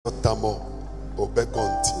tamo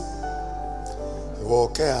obegonti.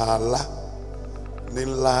 Woke ala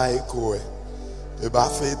nin lai koe. Eba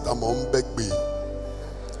fe tamo mbegbi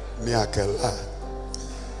ni akela.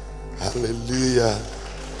 Hallelujah.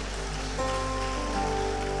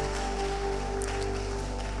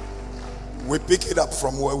 We pick it up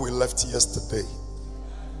from where we left yesterday,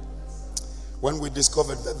 when we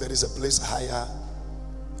discovered that there is a place higher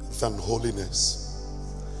than holiness,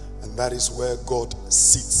 and that is where God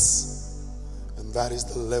sits, and that is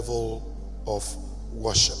the level of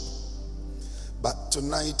worship. But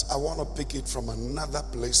tonight I want to pick it from another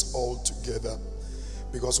place altogether,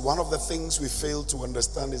 because one of the things we fail to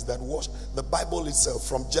understand is that the Bible itself,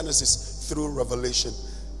 from Genesis through Revelation,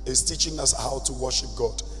 is teaching us how to worship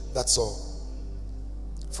God. That's all.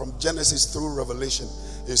 From Genesis through Revelation,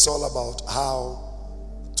 it's all about how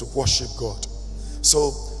to worship God.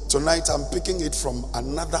 So tonight I'm picking it from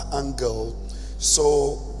another angle,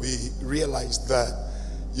 so we realize that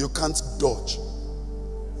you can't dodge.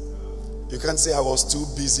 You can't say I was too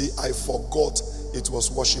busy, I forgot it was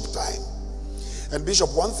worship time. And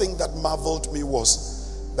Bishop, one thing that marveled me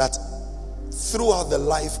was that throughout the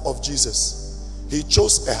life of Jesus, he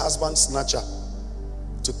chose a husband snatcher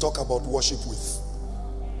to talk about worship with.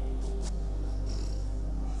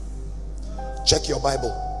 Check your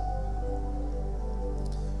Bible.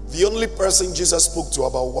 The only person Jesus spoke to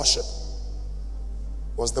about worship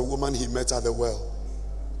was the woman he met at the well.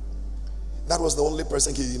 That was the only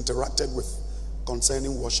person he interacted with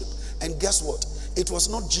concerning worship. And guess what? It was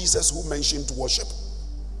not Jesus who mentioned worship.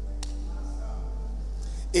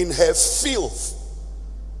 In her filth,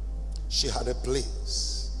 she had a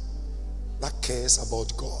place that cares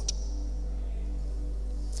about God.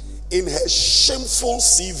 In her shameful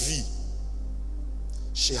CV,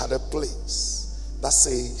 she had a place that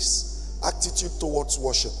says attitude towards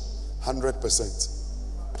worship 100%.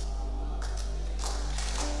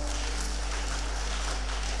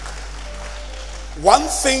 One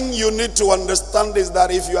thing you need to understand is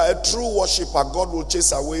that if you are a true worshiper, God will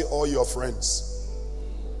chase away all your friends.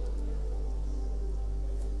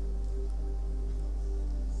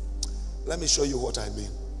 Let me show you what I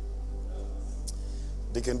mean.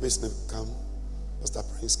 Deacon Business, come. Pastor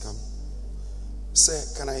Prince, come.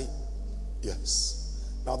 Say, can I? Yes.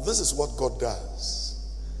 Now this is what God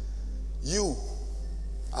does. You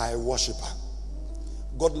are a worshiper.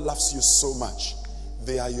 God loves you so much.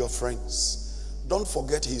 They are your friends. Don't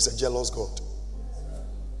forget he is a jealous God.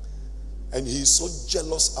 And he is so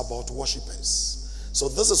jealous about worshippers. So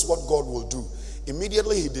this is what God will do.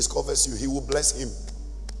 Immediately he discovers you, he will bless him.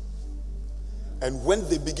 And when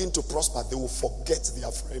they begin to prosper, they will forget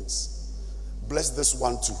their friends. Bless this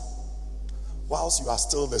one too. Whilst you are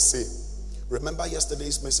still the same. Remember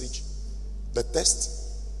yesterday's message? The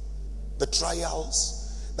test, the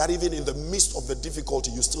trials, that even in the midst of the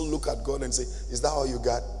difficulty, you still look at God and say, is that all you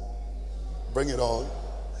got? Bring it on.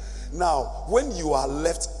 Now, when you are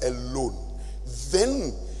left alone,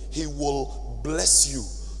 then he will bless you.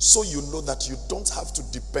 So you know that you don't have to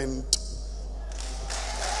depend.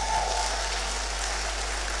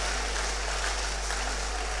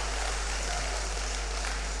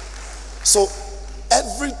 So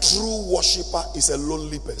every true worshiper is a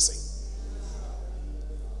lonely person.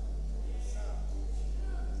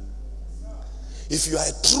 If you are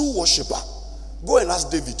a true worshiper, go and ask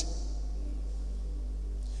David.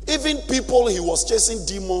 Even people he was chasing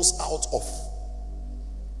demons out of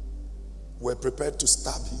were prepared to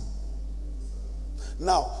stab him.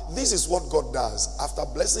 Now, this is what God does. After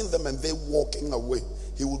blessing them and they walking away,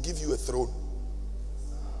 he will give you a throne.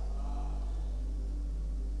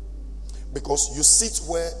 Because you sit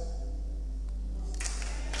where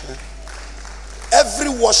every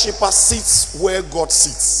worshiper sits where God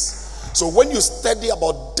sits. So when you study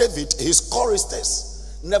about David, his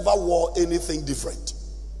choristers never wore anything different.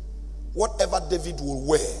 Whatever David will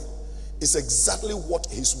wear is exactly what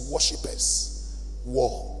his worshippers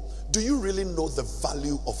wore. Do you really know the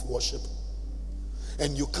value of worship?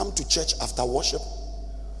 And you come to church after worship?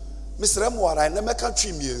 Mr. Mwara, I never can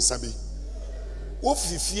trim you in Sabi.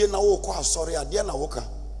 Ofifie na wo kwa sorry ade na wo ka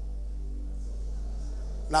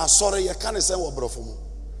na sorry ye kan se wo brofo mu.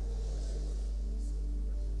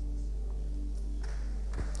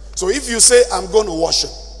 So if you say I'm going to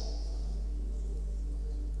worship,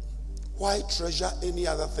 why treasure any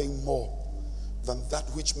other thing more than that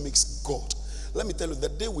which makes God? Let me tell you, the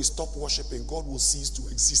day we stop worshiping, God will cease to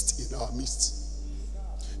exist in our midst.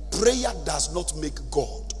 Prayer does not make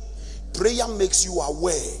God. Prayer makes you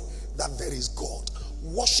aware that there is God.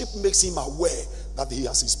 Worship makes him aware that he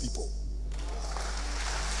has his people.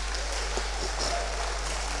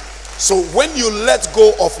 So when you let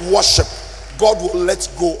go of worship, God will let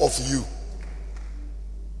go of you.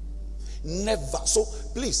 Never. So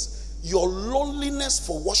please, your loneliness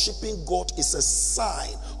for worshiping God is a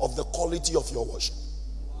sign of the quality of your worship.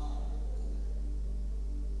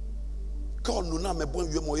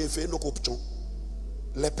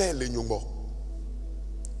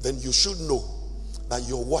 Then you should know that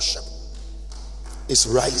your worship is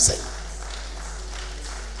rising.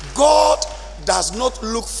 God does not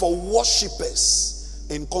look for worshippers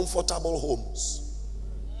in comfortable homes.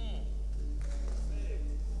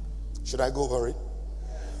 Should I go over it?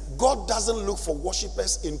 God doesn't look for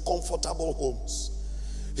worshippers in comfortable homes.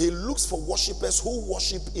 He looks for worshippers who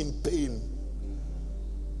worship in pain.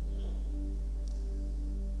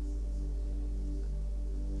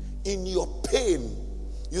 In your pain.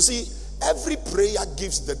 You see, every prayer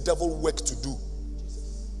gives the devil work to do.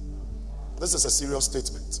 This is a serious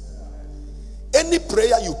statement. Any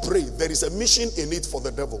prayer you pray, there is a mission in it for the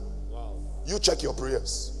devil. Wow. You check your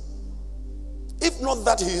prayers. If not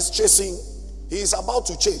that he is chasing, he is about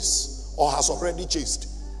to chase or has already chased.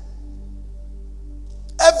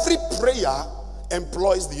 Every prayer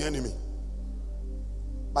employs the enemy,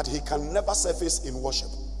 but he can never surface in worship.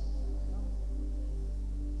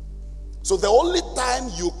 So the only time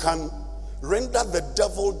you can render the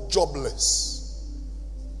devil jobless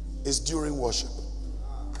is during worship.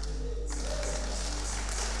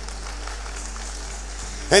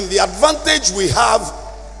 And the advantage we have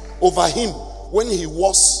over him when he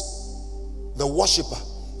was the worshiper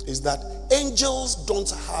is that angels don't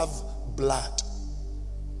have blood.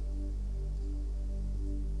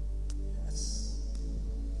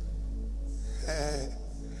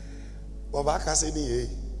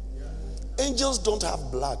 Angels don't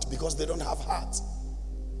have blood because they don't have heart.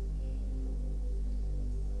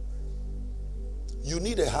 You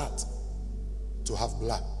need a heart to have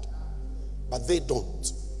blood, but they don't.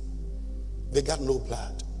 They got no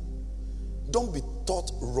blood. Don't be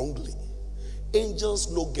taught wrongly. Angels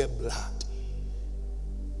no get blood.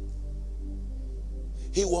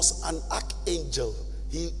 He was an archangel.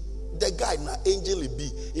 The guy na angel he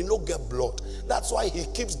be, he no get blood. That's why he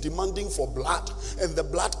keeps demanding for blood, and the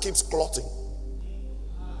blood keeps clotting.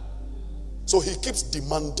 So he keeps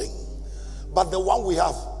demanding. But the one we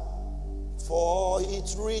have, for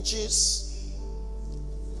it reaches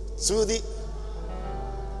to the,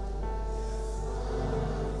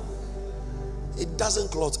 it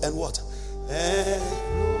doesn't clot. And what?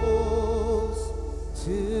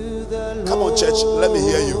 Come on, church, let me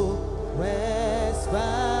hear you.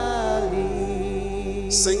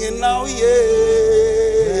 Singing now,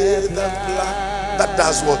 yeah, the blood that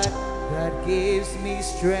does what? That gives me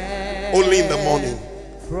strength. Only in the morning.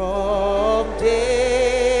 From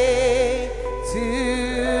day to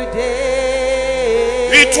day.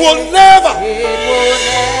 It will never.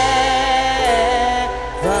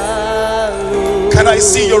 Can I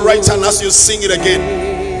see your right hand as you sing it again?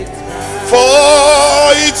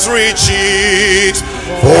 For it reaches,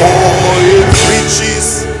 for it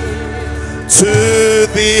reaches to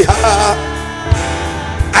the heart.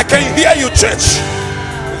 I can hear you, church.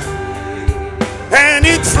 And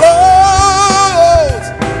it flows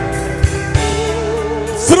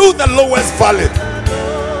through the lowest valley.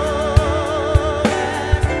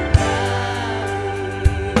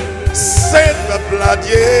 Say the blood,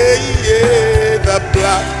 yeah, yeah, the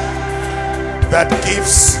blood that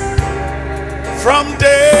gives from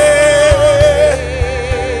day.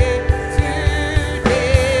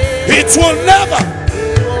 It will never.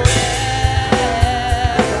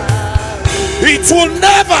 It will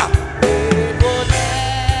never.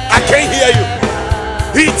 I can't hear you.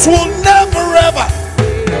 It will never ever.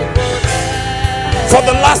 For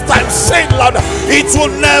the last time, say it louder. It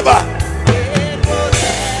will never.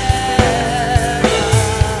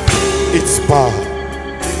 It's power.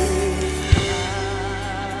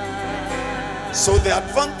 So the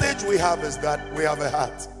advantage we have is that we have a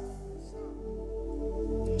heart.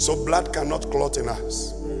 So blood cannot clot in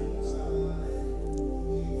us.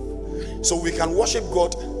 So we can worship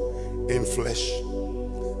God in flesh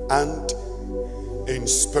and in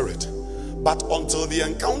spirit. But until the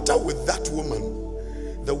encounter with that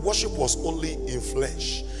woman, the worship was only in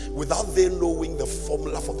flesh, without they knowing the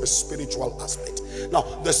formula for the spiritual aspect. Now,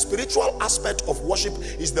 the spiritual aspect of worship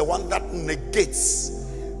is the one that negates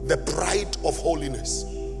the pride of holiness.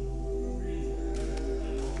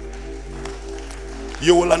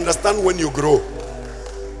 You will understand when you grow.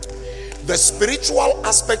 The spiritual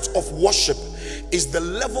aspect of worship is the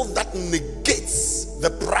level that negates the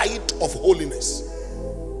pride of holiness.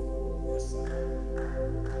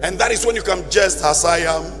 And that is when you come just as I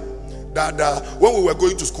am, When we were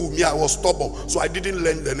going to school, me, I was stubborn, so I didn't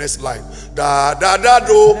learn the next line. Da da da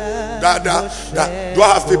do, da da da. Do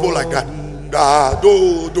I have people like that? Da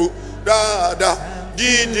do do, da da,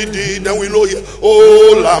 di di di. Then we know here,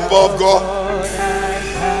 oh Lamb of God.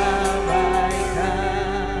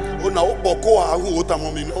 Oh now,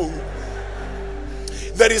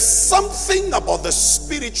 there is something about the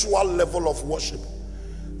spiritual level of worship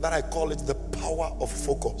that I call it the power of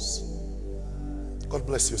focus. God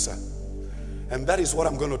bless you, sir. And that is what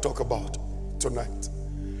I'm going to talk about tonight.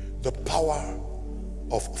 The power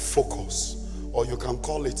of focus, or you can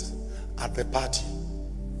call it at the party.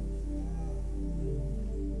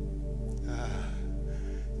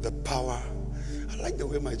 The power. I like the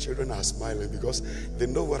way my children are smiling because they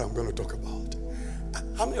know what I'm going to talk about.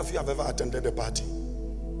 How many of you have ever attended a party?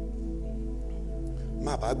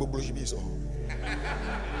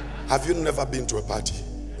 Have you never been to a party?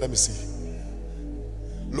 Let me see.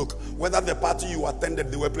 Look, whether the party you attended,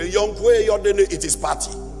 they were playing Young Kwe, it is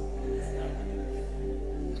party.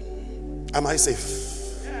 Am I safe?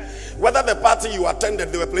 Whether the party you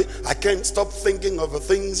attended, they were playing, I can't stop thinking of the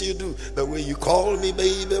things you do. The way you call me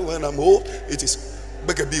baby when I'm old, it is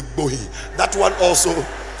Big Big Boy. That one also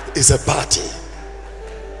is a party.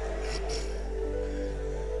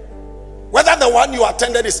 Whether the one you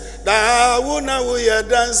attended is we are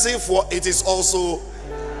dancing for, it is also.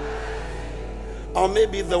 Or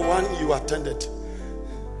maybe the one you attended,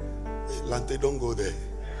 Lamptey, don't go there.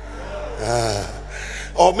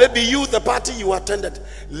 Or maybe you, the party you attended,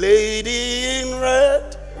 Lady in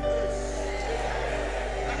Red.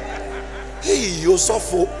 Hey,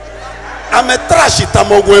 Yosofo, I'm a trashy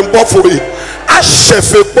tamogo and buffalo. I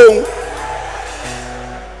chef a bone.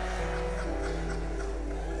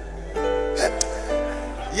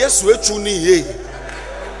 Yes, we're tuning here.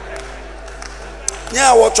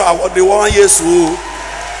 Yeah, what they want, yes,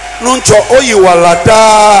 Nuncho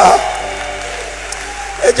Oyiwalada.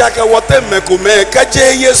 Ejaka what them mekume,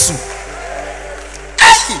 Kaje Yesu.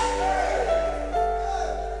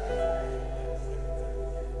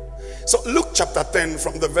 So, Luke chapter 10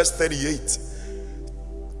 from the verse 38.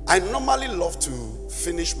 I normally love to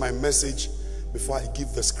finish my message before I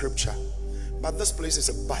give the scripture. But this place is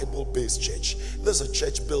a Bible-based church. This is a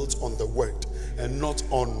church built on the word and not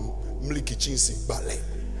on Mlikichinsi ballet.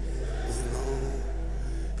 You know.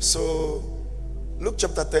 So, Luke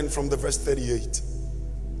chapter 10 from the verse 38.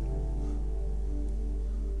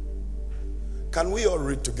 Can we all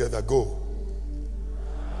read together? Go.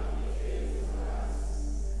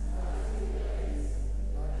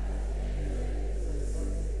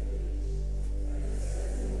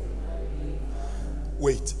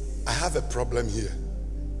 Wait, I have a problem here.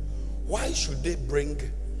 Why should they bring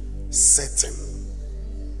certain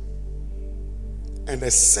and a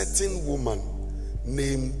certain woman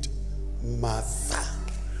named Martha?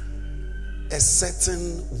 A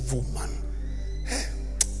certain woman.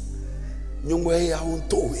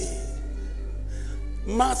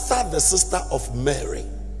 Martha, the sister of Mary.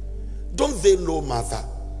 Don't they know Martha?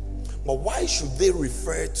 But why should they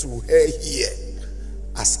refer to her here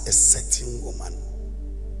as a certain woman?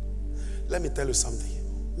 Let me tell you something.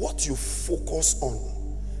 What you focus on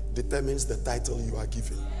determines the title you are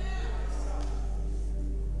given.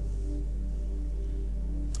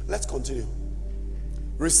 Let's continue.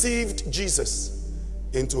 Received Jesus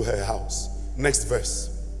into her house. Next verse.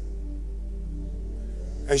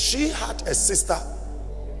 And she had a sister.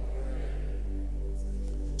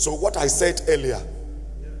 So what I said earlier,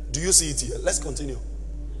 do you see it here? Let's continue.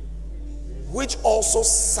 Which also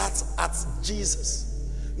sat at Jesus.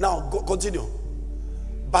 Now, go, continue.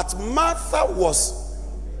 But Martha was.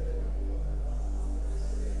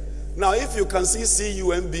 Now, if you can see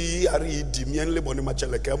C-U-M-B-E-R-E-D,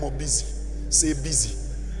 busy. Say busy.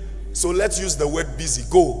 So let's use the word busy.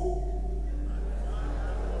 Go.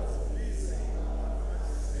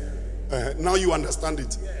 Now you understand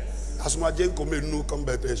it.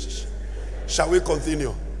 Shall we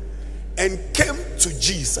continue? And came to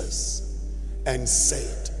Jesus and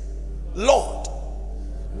said, Lord,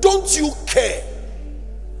 don't you care?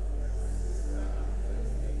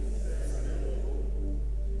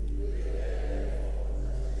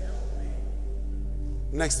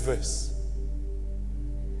 Next verse.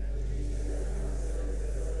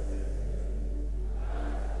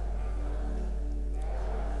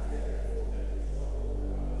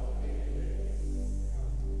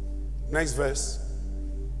 Next verse.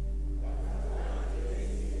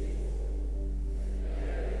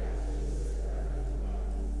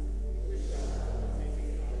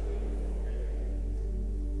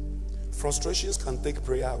 Frustrations can take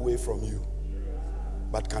prayer away from you,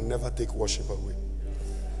 but can never take worship away.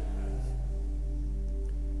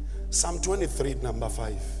 Psalm 23, number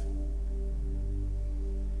 5.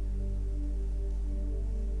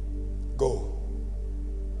 Go.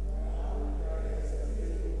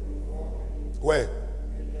 Where?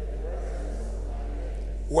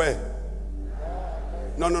 Where?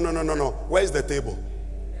 No. Where is the table?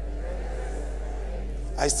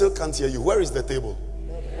 I still can't hear you. Where is the table?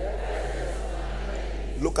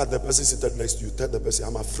 Look at the person seated next to you. Tell the person,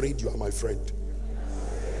 I'm afraid you are my friend.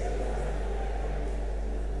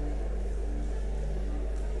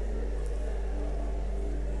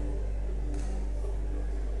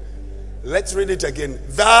 Let's read it again.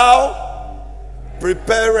 Thou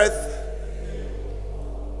prepareth.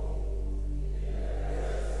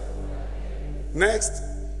 Next.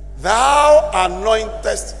 Thou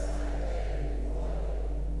anointest.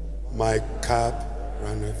 My cup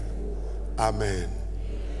runneth. Amen.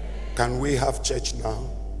 Can we have church now?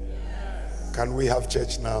 Can we have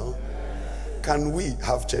church now? Can we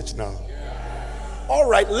have church now? All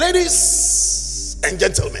right, ladies and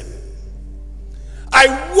gentlemen. I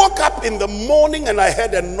woke up in the morning and I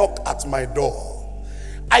heard a knock at my door.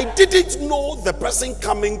 I didn't know the person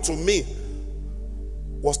coming to me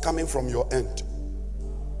was coming from your end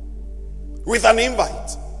with an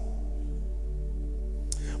invite.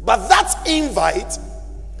 But that invite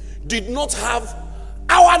did not have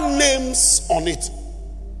our names on it.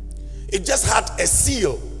 It just had a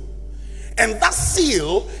seal. And that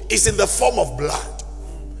seal is in the form of blood.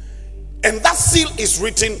 And that seal is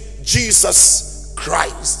written Jesus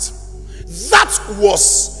Christ. That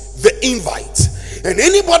was the invite. And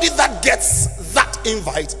anybody that gets that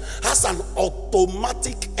invite has an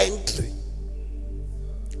automatic entry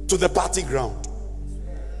to the party ground.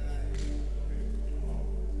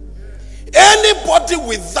 Anybody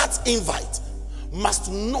with that invite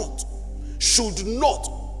must not, should not,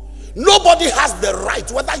 nobody has the right,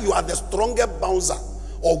 whether you are the stronger bouncer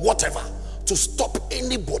or whatever, to stop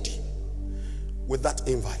anybody with that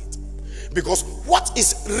invite. Because what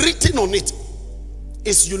is written on it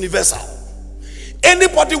is universal.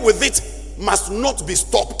 Anybody with it must not be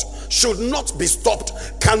stopped, should not be stopped,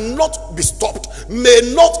 cannot be stopped,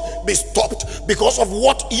 may not be stopped because of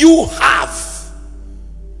what you have.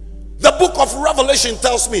 The book of Revelation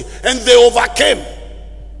tells me, and they overcame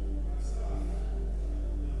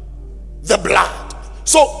the blood.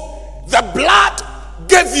 So the blood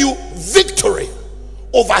gave you victory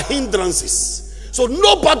over hindrances. So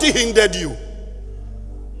nobody hindered you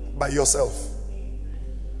by yourself.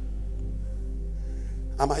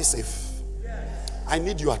 Am I safe? I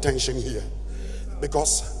need your attention here,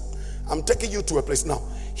 because I'm taking you to a place now.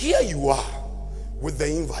 Here you are with the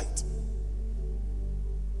invite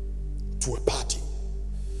to a party,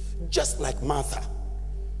 just like Martha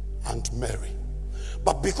and Mary.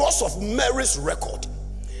 But because of Mary's record,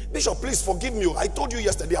 Bishop, please forgive me. I told you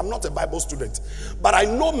yesterday I'm not a Bible student, but I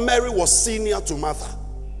know Mary was senior to Martha.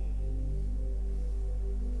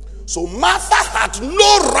 So Martha had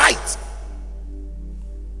no right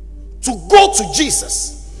to go to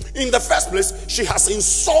Jesus. In the first place, she has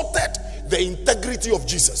insulted the integrity of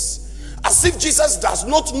Jesus, as if Jesus does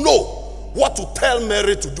not know what to tell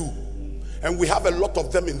Mary to do. And we have a lot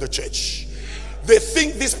of them in the church. They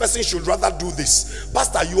think this person should rather do this.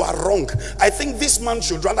 Pastor, you are wrong. I think this man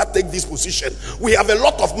should rather take this position. We have a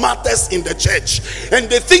lot of martyrs in the church, and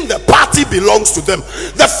they think the party belongs to them.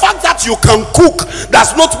 The fact that you can cook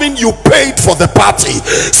does not mean you paid for the party.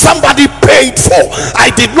 Somebody paid for.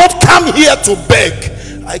 I did not come here to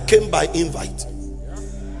beg. I came by invite.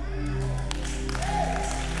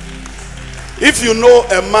 If you know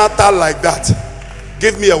a martyr like that,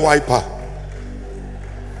 give me a wiper.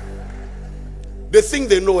 They think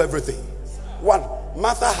they know everything. One,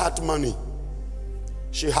 Martha had money.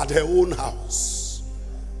 She had her own house.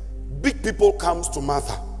 Big people comes to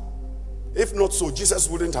Martha. If not so, Jesus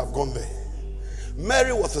wouldn't have gone there.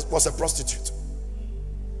 Mary was a prostitute.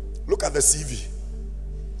 Look at the CV.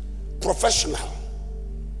 Professional.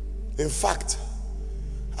 In fact,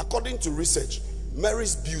 according to research,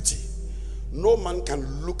 Mary's beauty, no man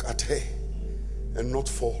can look at her and not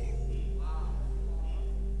fall.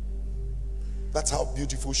 That's how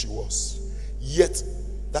beautiful she was. Yet,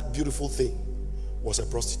 that beautiful thing was a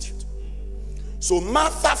prostitute. So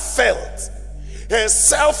Martha felt her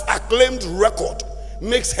self-acclaimed record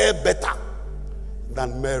makes her better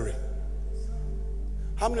than Mary.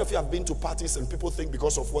 How many of you have been to parties and people think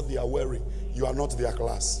because of what they are wearing, you are not their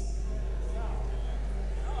class?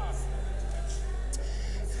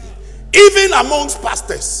 Even amongst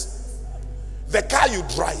pastors, the car you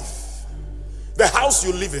drive, the house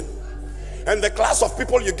you live in, and the class of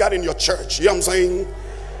people you got in your church. You know what I'm saying?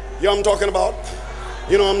 You know what I'm talking about?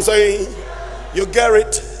 You know what I'm saying? You get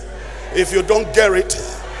it? If you don't get it,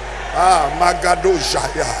 Magado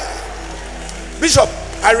Jaya. Bishop,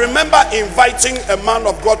 I remember inviting a man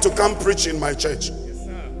of God to come preach in my church. Yes,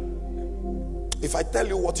 sir. If I tell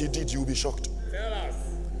you what he did, you'll be shocked. Tell us.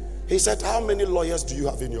 He said, how many lawyers do you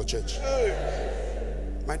have in your church? Hey.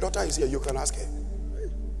 My daughter is here, you can ask her.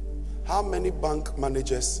 How many bank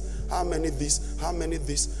managers? How many this? How many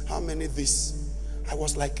this? How many this? I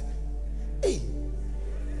was like, hey.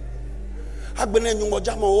 You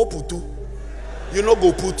know,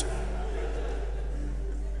 go put.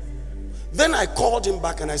 Then I called him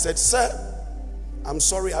back and I said, sir, I'm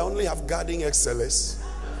sorry, I only have garden egg sellers,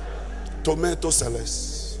 tomato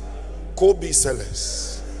sellers, Kobe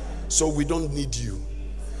sellers. So we don't need you.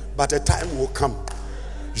 But a time will come,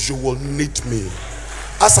 you will need me.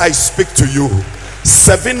 As I speak to you,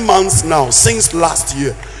 7 months now, since last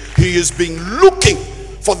year, he has been looking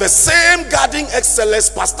for the same garden egg sellers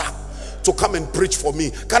pastor to come and preach for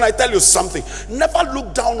me. Can I tell you something? Never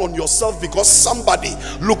look down on yourself because somebody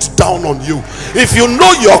looks down on you. If you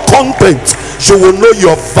know your content, you will know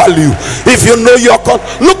your value. If you know your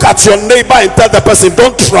look at your neighbor and tell the person,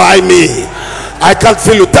 don't try me. I can't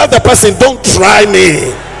feel you. Tell the person, don't try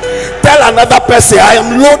me. Tell another person, I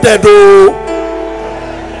am loaded. Oh.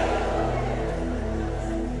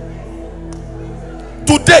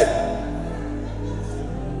 Today,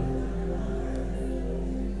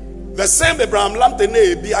 the same Abraham Lamptey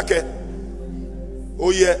ne biake.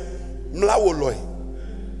 Oh yeah, mla wo loy.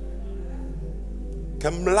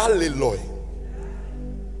 Ke mla le loy.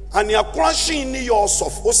 Ani akwashi ni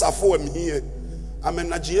yourself osafo am here.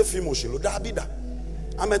 Amenaje fi mo shelo da bida.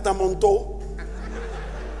 Ametamonto.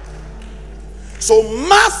 So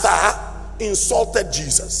Martha insulted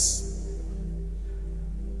Jesus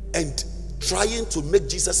and trying to make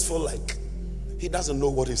Jesus feel like he doesn't know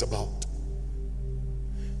what he's about.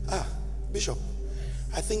 Bishop,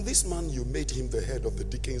 I think this man, you made him the head of the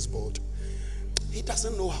deacons board. He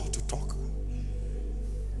doesn't know how to talk.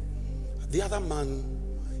 The other man,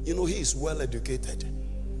 you know, he is well educated.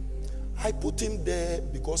 I put him there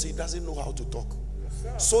because he doesn't know how to talk.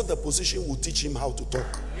 Yes, so the position will teach him how to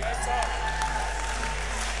talk. Yes, sir.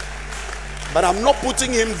 But I'm not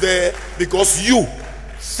putting him there because you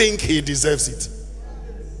think he deserves it.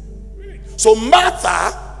 So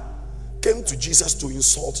Martha came to Jesus to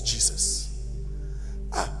insult Jesus.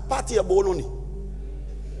 Party abononi.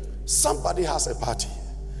 Somebody has a party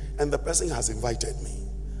and the person has invited me.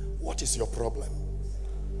 What is your problem?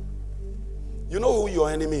 You know who your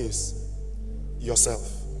enemy is?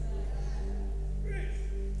 Yourself.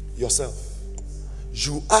 Yourself.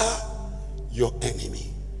 You are your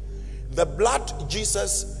enemy. The blood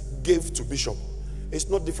Jesus gave to Bishop is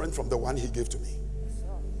not different from the one he gave to me.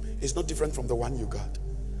 It's not different from the one you got.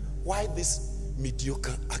 Why this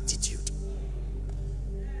mediocre attitude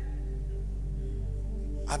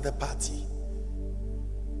at the party?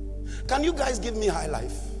 Can you guys give me high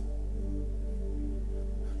life?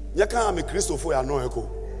 I'm a Christopher, I know echo.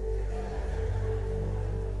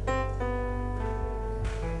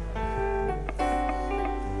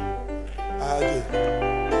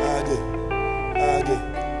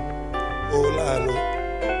 Oh la.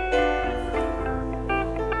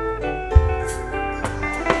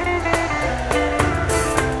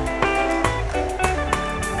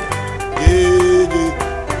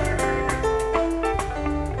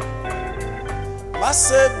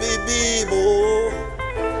 Say baby bo.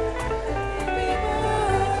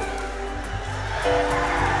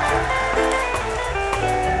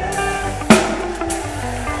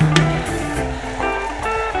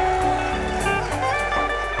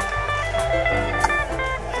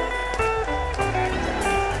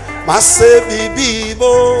 Say baby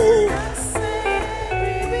bo.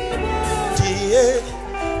 Die.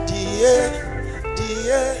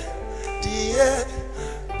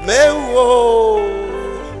 Me wo.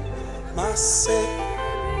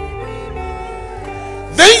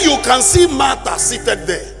 Then you can see Martha seated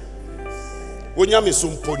there.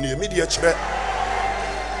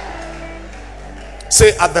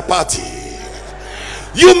 Say at the party,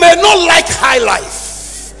 you may not like high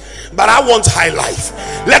life, but I want high life.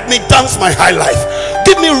 Let me dance my high life.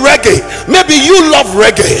 Give me reggae. Maybe you love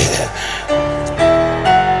reggae.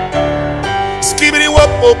 Skibbity wop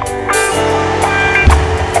wop.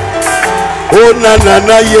 Oh na na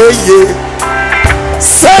na yeah.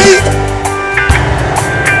 Say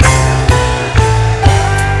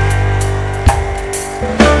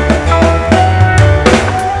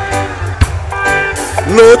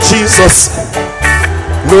no Jesus,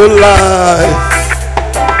 no life.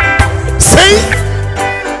 Say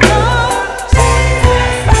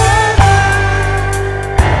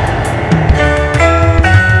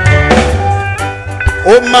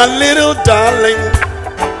Oh, my little darling,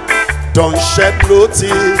 don't shed no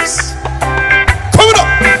tears. Coming up.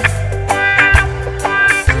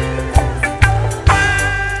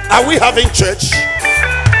 Are we having church?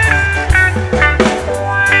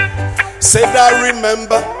 Said I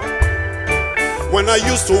remember when I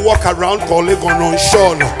used to walk around Polygon on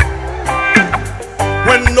Sean,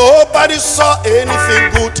 when nobody saw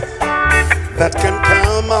anything good that can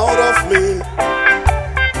come out of me.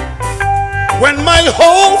 When my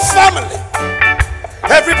whole family,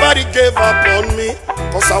 everybody gave up on me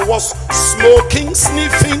because I was smoking,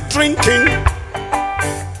 sniffing, drinking,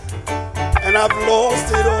 and I've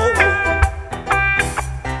lost it all.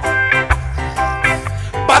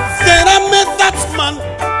 But then I met that man.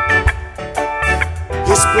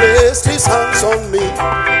 He's placed his hands on me.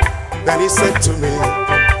 Then he said to me,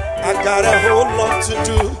 I got a whole lot to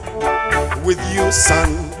do with you,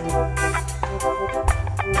 son.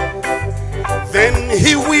 Then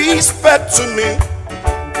he whispered to me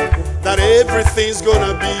that everything's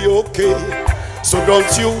gonna be okay. So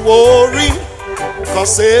don't you worry,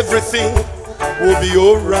 cause everything will be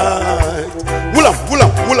alright.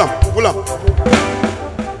 Wulam.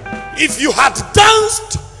 If you had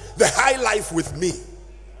danced the high life with me,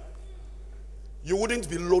 you wouldn't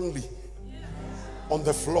be lonely on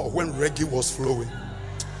the floor when reggae was flowing.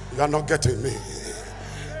 You are not getting me.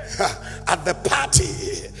 At the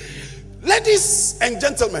party. Ladies and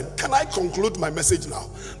gentlemen, can I conclude my message now?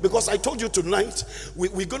 Because I told you tonight,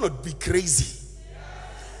 we're going to be crazy.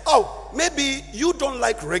 Oh, maybe you don't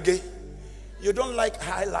like reggae. You don't like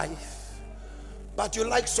high life. But you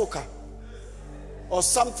like soca. Or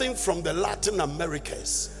something from the Latin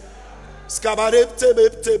Americas. Skabarep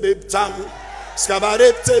tebeb tebeb tam.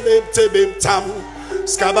 Skabarep tebeb tebeb tam.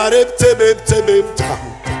 Skabarep tebeb tebeb tam.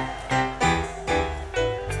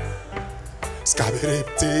 Skabarep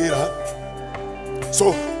tebeb.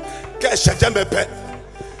 So, the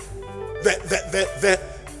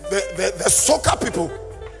soca people,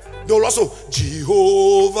 they will also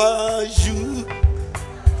Jehovah, you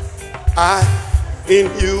are in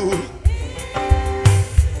you.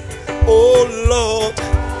 Oh Lord,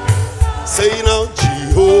 say now,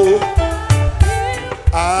 Jehovah,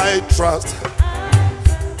 I trust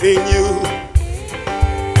in you.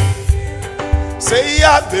 Say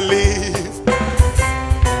I believe.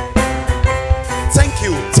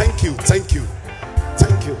 Thank you.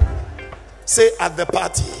 Say at the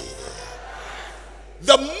party.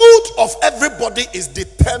 The mood of everybody is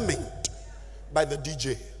determined by the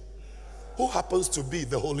DJ, who happens to be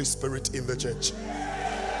the Holy Spirit in the church.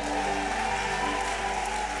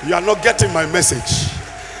 You are not getting my message.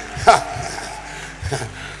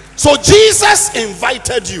 So Jesus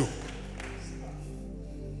invited you.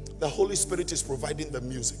 The Holy Spirit is providing the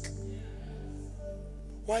music.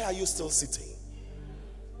 Why are you still sitting?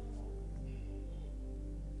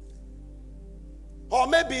 Or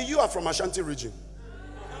maybe you are from Ashanti region.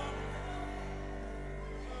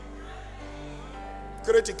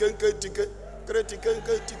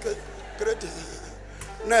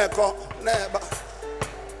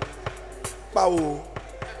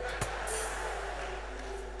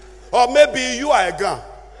 Or maybe you are a Gan.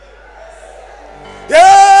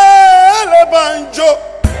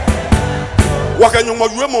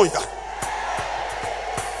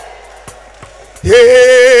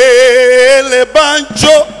 Hele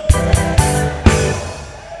banjo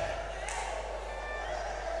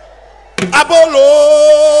abolo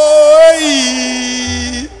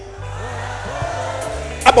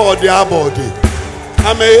abodi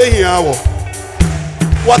amehi awo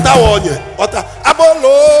wata wonye wata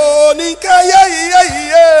abolo ninka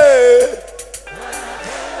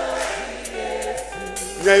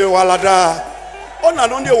ye walada ona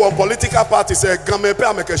no dey one political party say gamepe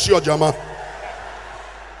amekeshi ojama.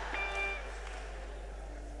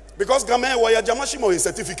 Because Gamen waya jamashimo is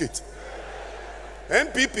certificate.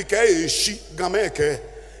 MPP ke shi Gamen ke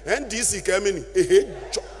NDC ke mini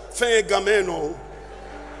fe Gamen no.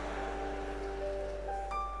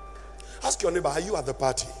 Ask your neighbor, are you at the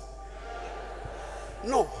party?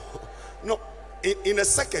 No. In a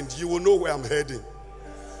second you will know where I'm heading.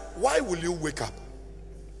 Why will you wake up,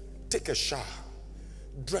 take a shower,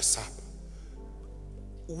 dress up,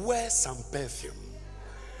 wear some perfume,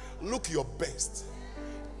 look your best,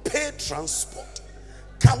 pay transport,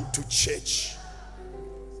 come to church,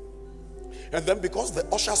 and then because the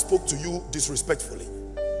usher spoke to you disrespectfully,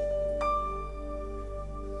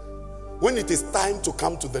 when it is time to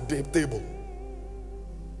come to the table,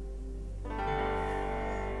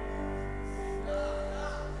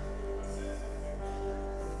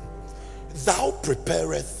 thou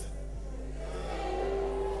prepareth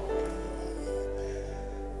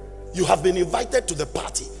You have been invited to the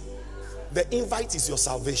party. The invite is your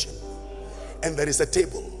salvation. And there is a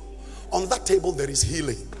table. On that table there is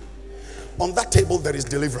healing. On that table there is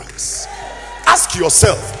deliverance. Ask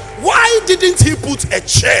yourself, why didn't he put a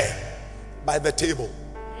chair by the table?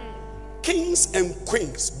 Kings and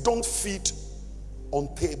queens don't feed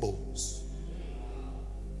on tables.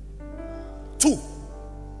 2,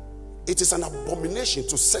 it is an abomination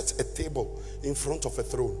to set a table in front of a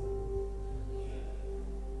throne.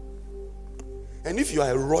 And if you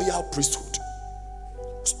are a royal priesthood,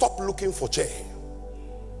 stop looking for chair.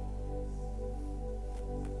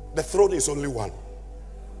 The throne is only one.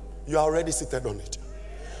 You are already seated on it.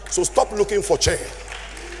 So stop looking for chair.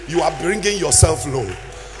 You are bringing yourself low.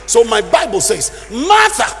 So my Bible says,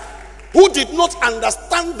 Martha, who did not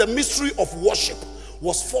understand the mystery of worship,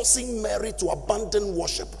 was forcing Mary to abandon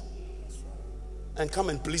worship and come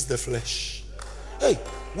and please the flesh. Hey,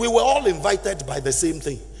 we were all invited by the same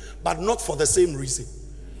thing, but not for the same reason.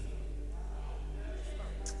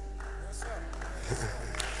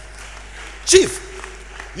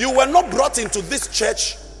 Chief, you were not brought into this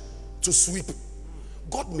church to sweep.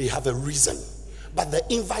 God may have a reason, but the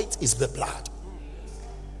invite is the blood.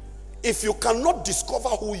 If you cannot discover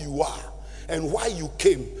who you are and why you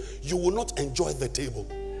came, you will not enjoy the table.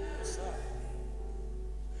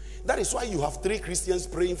 That is why you have 3 Christians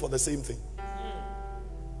praying for the same thing.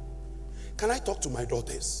 Can I talk to my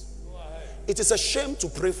daughters? It is a shame to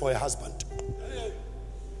pray for a husband.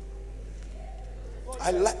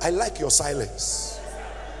 I like your silence.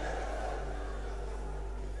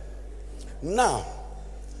 Now,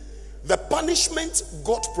 the punishment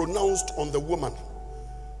God pronounced on the woman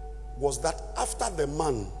was that after the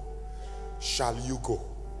man shall you go.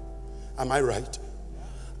 Am I right?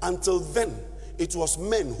 Until then, it was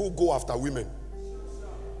men who go after women.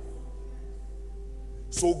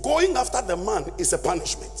 So going after the man is a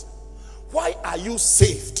punishment. Why are you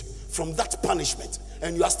saved from that punishment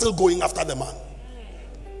and you are still going after the man?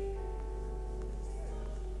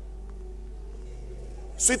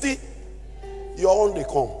 Sweetie, you're on the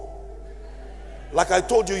come. Like I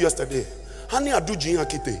told you yesterday, honey, I do jinya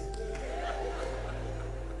kite.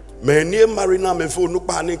 Me nie marina me fo no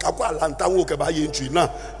pa ni akwa lanta wo ke ba ye ntwi na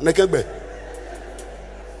nekegbe.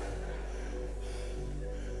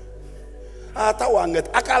 Ata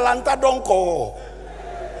wanget akalanta donko.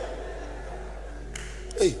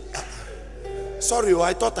 Hey, sorry,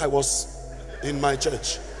 I thought I was in my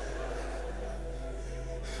church.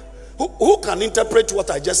 Who can interpret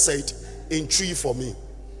what I just said in tree for me?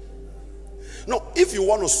 No, if you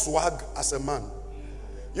want to swag as a man,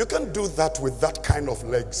 you can do that with that kind of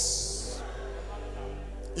legs.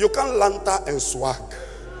 You can lanta and swag.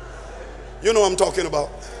 You know what I'm talking about?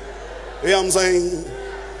 You know what I'm saying?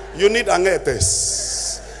 You need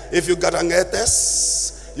angetes. If you got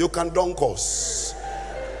angetes, you can donkos.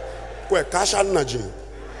 Kwe kasha naji.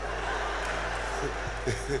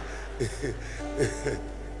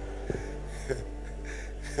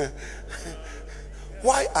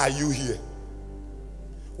 Why are you here?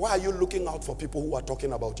 Why are you looking out for people who are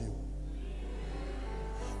talking about you?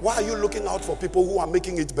 Why are you looking out for people who are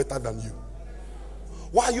making it better than you?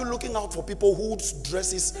 Why are you looking out for people whose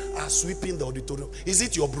dresses are sweeping the auditorium? Is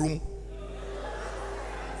it your broom?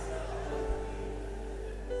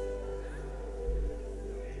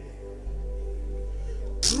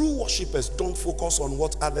 True worshippers don't focus on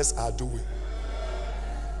what others are doing.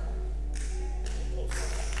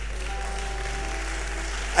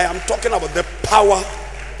 I am talking about the power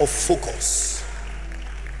of focus.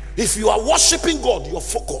 If you are worshiping God, your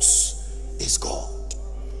focus is God,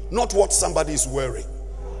 not what somebody is wearing.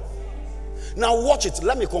 Now watch it.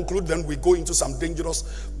 Let me conclude, then we go into some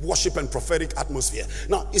dangerous worship and prophetic atmosphere.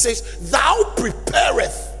 Now it says, thou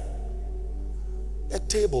preparest a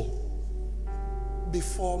table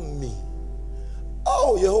before me.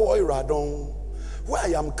 Oh, Yehovah Radon, where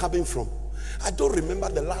I am coming from, I don't remember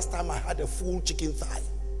the last time I had a full chicken thigh.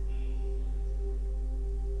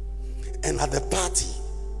 And at the party,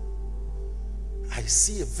 I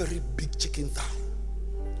see a very big chicken thigh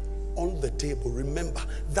on the table. Remember,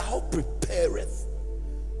 thou preparest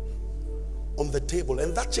on the table.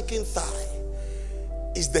 And that chicken thigh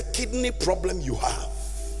is the kidney problem you have.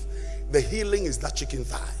 The healing is that chicken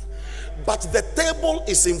thigh. But the table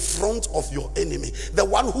is in front of your enemy, the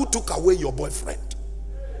one who took away your boyfriend.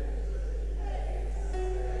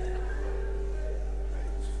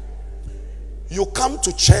 You come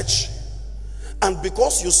to church, and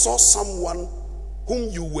because you saw someone whom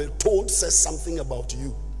you were told says something about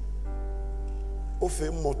you,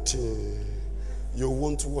 you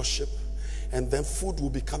won't worship, and then food will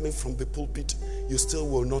be coming from the pulpit, you still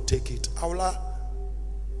will not take it.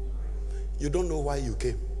 You don't know why you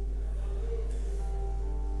came.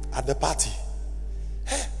 At the party,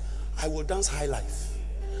 hey, I will dance high life.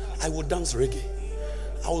 I will dance reggae.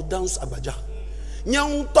 I will dance abaja.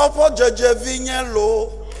 Nyang topo jeje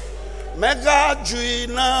vinyelo. Mega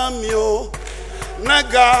juina mio.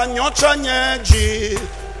 Nega nyocha nyeji.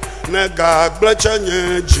 Nega blecha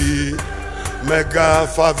nyeji. Mega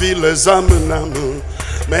favile zamnamu.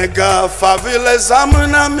 Mega favile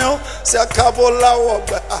zamnamu. Se akabola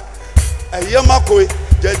wobe. Ayemako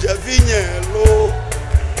jeje vinyelo.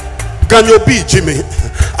 Ganyobi Jimmy,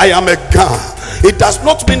 I am a Gan. It does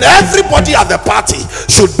not mean everybody at the party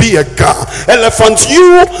should be a Gan. Elephant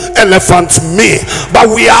you, elephant me. But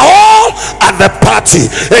we are all at the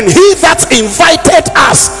party. And he that invited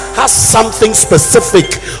us has something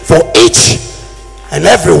specific for each and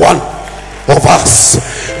every one of us.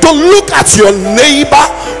 Don't look at your neighbor,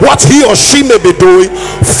 what he or she may be doing.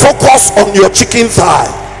 Focus on your chicken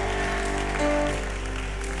thigh.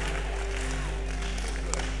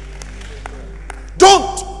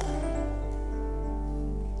 Don't.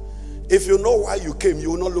 If you know why you came,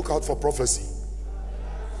 you will not look out for prophecy.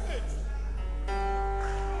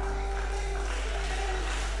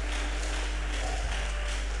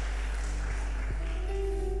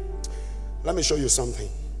 Let me show you something.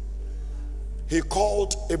 He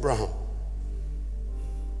called Abraham.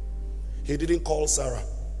 He didn't call Sarah.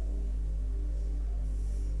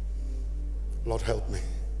 Lord help me.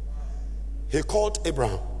 He called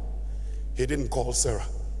Abraham. He didn't call Sarah.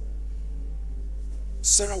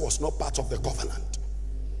 Sarah was not part of the covenant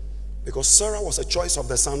because Sarah was a choice of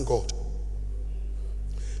the Son God.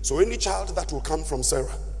 So any child that will come from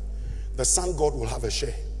Sarah, the Son God will have a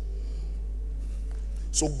share.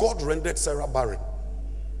 So God rendered Sarah barren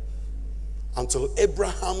until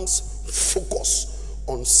Abraham's focus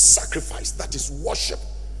on sacrifice, that is worship,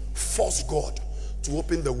 forced God to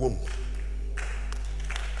open the womb.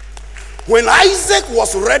 When Isaac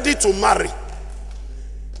was ready to marry,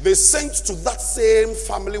 they sent to that same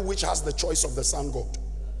family which has the choice of the Son God.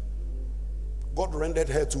 God rendered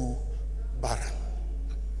her to barren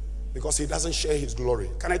because he doesn't share his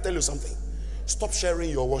glory. Can I tell you something? Stop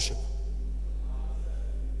sharing your worship.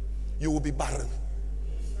 You will be barren.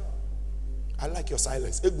 I like your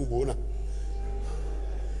silence.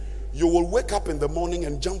 You will wake up in the morning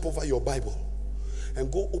and jump over your Bible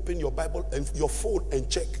and go open your Bible and your phone and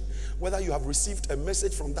check whether you have received a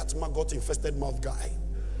message from that maggot infested mouth guy.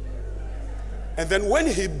 And then when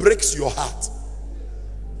he breaks your heart,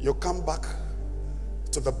 you come back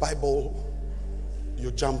to the Bible you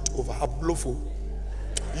jumped over.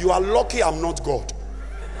 You are lucky I'm not God.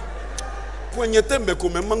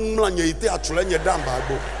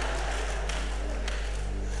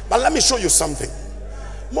 But let me show you something.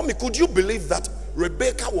 Mommy, could you believe that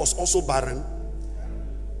Rebecca was also barren?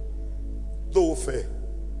 Though fair.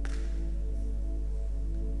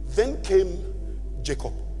 Then came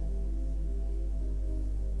Jacob.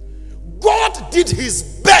 God did his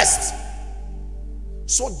best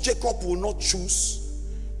so Jacob will not choose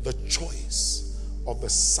the choice of the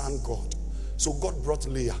Son God. So God brought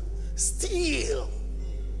Leah. Still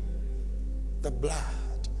the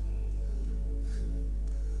blood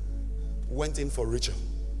went in for Rachel.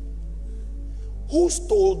 Who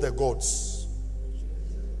stole the gods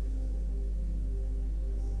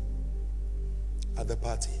at the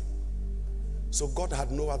party? So God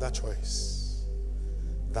had no other choice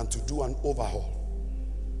than to do an overhaul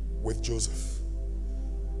with Joseph.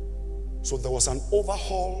 So there was an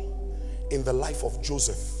overhaul in the life of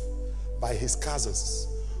Joseph by his cousins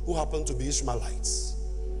who happened to be Ishmaelites.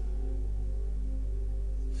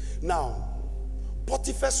 Now,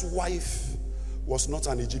 Potiphar's wife was not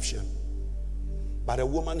an Egyptian, but a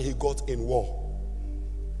woman he got in war,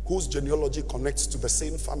 whose genealogy connects to the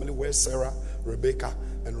same family where Sarah, Rebecca,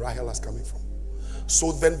 and Rahel is coming from.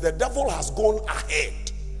 So then the devil has gone ahead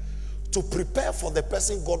to prepare for the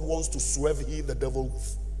person God wants to swerve he, the devil,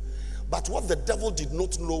 with. But what the devil did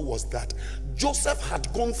not know was that Joseph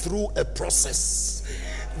had gone through a process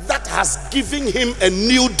that has given him a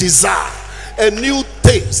new desire, a new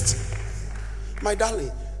taste. My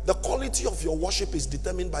darling, the quality of your worship is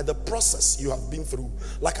determined by the process you have been through.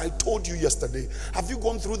 Like I told you yesterday, have you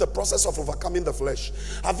gone through the process of overcoming the flesh?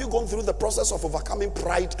 Have you gone through the process of overcoming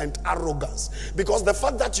pride and arrogance? Because the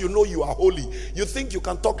fact that you know you are holy, you think you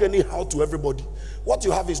can talk anyhow to everybody. What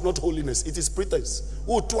you have is not holiness, it is pretense.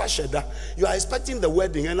 You are expecting the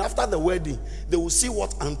wedding, and after the wedding, they will see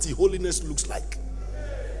what anti-holiness looks like.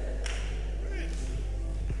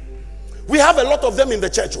 We have a lot of them in the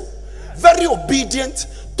church. Very obedient,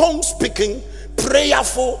 tongue speaking,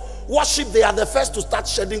 prayerful, worship. They are the first to start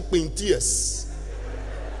shedding tears.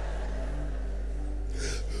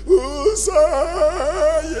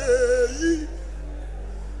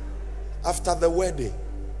 After the wedding,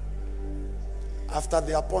 after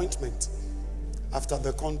the appointment, after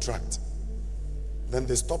the contract, then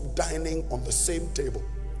they stop dining on the same table.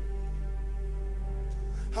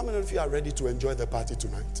 How many of you are ready to enjoy the party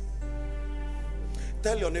tonight?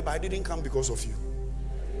 Tell your neighbor, I didn't come because of you.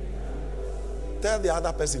 Tell the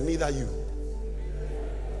other person, neither you.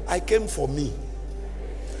 I came for me.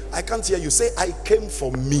 I can't hear you. Say, I came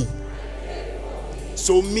for me.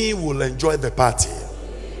 So me will enjoy the party.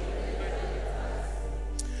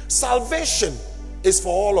 Salvation is for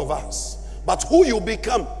all of us. But who you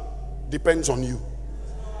become depends on you.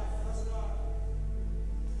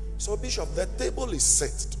 So Bishop, the table is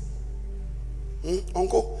set.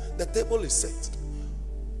 Uncle, the table is set.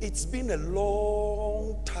 It's been a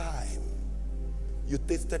long time you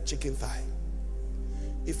tasted chicken thigh.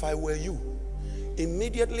 If I were you,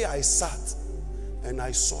 immediately I sat and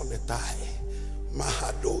I saw the thigh.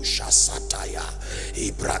 Mahadosha Sataya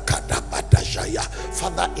Ibrakadabadajaya.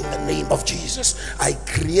 Father, in the name of Jesus, I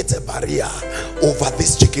create a barrier over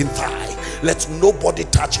this chicken thigh. Let nobody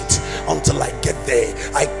touch it until I get there.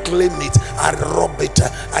 I claim it, I rob it,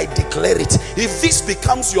 I declare it. If this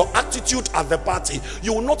becomes your attitude at the party,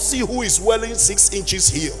 you will not see who is welling 6 inches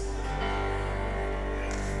here.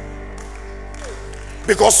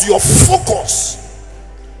 Because your focus.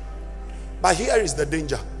 But here is the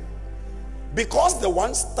danger. Because the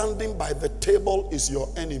one standing by the table is your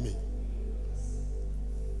enemy.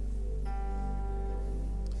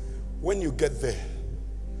 When you get there,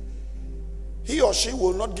 he or she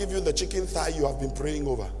will not give you the chicken thigh you have been praying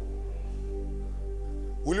over.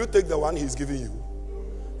 Will you take the one he's giving you?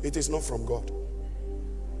 It is not from God.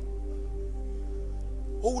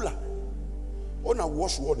 Oula. Ona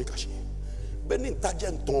wash nikashi. Benin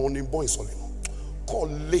tajen ton in boy solemo. Call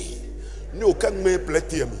lay. No can me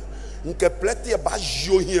pletium.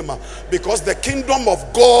 Because the kingdom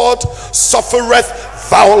of God suffereth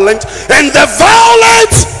violent, and the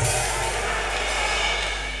violent,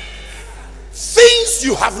 things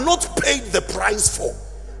you have not paid the price for,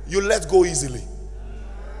 you let go easily.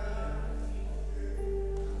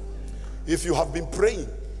 If you have been praying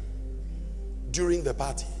during the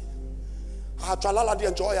party,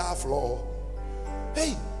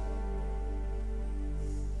 hey,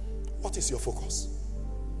 what is your focus?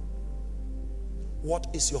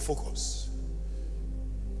 What is your focus?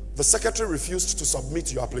 The secretary refused to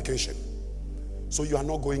submit your application, so you are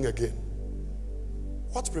not going again.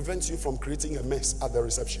 What prevents you from creating a mess at the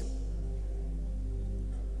reception?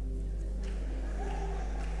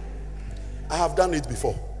 I have done it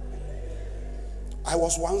before. I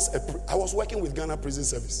was working with Ghana Prison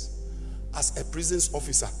Service as a prisons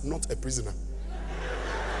officer, not a prisoner.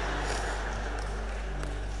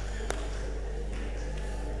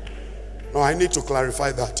 No, I need to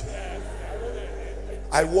clarify that.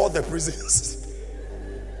 I wore the prisons.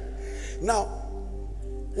 Now,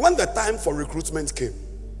 when the time for recruitment came,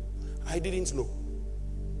 I didn't know.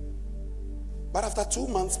 But after 2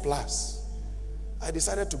 months plus, I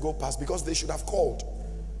decided to go past because they should have called.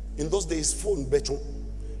 In those days, phone becho,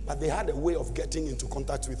 but they had a way of getting into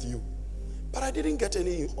contact with you. But I didn't get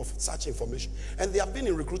any of such information. And they have been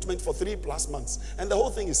in recruitment for 3+ months. And the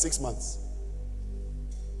whole thing is 6 months.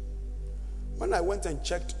 When I went and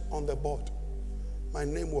checked on the board, my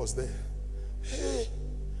name was there. Hey,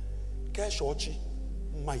 Keshochi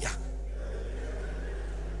Maya.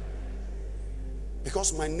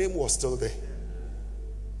 Because my name was still there.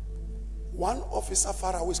 One officer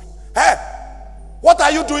far away screamed, hey, what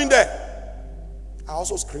are you doing there? I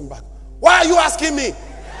also screamed back, why are you asking me?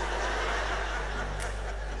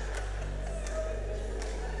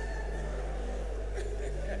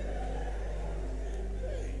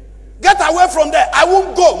 Get away from there. I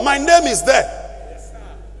won't go. My name is there.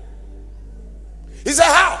 He said,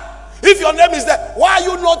 how? If your name is there, why are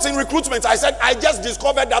you not in recruitment? I said, I just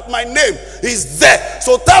discovered that my name is there.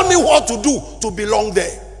 So tell me what to do to belong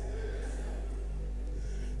there.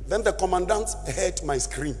 Then the commandant heard my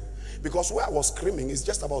scream. Because where I was screaming is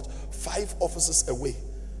just about 5 offices away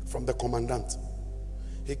from the commandant.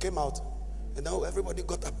 He came out and now everybody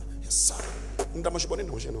got up. Yes, sir.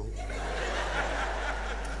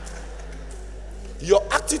 Your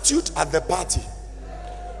attitude at the party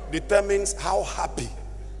determines how happy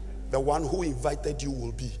the one who invited you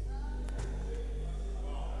will be.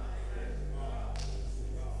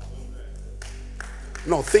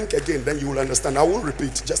 No, think again, then you will understand. I won't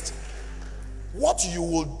repeat. Just what you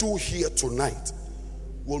will do here tonight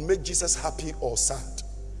will make Jesus happy or sad.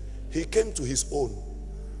 He came to his own,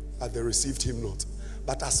 but they received him not.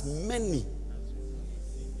 But as many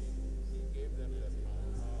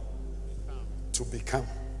to become.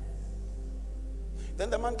 Then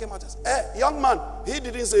the man came out and said, hey, young man. He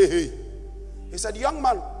didn't say hey. He said, young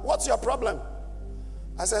man, what's your problem?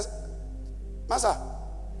 I said, Master,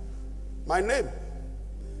 my name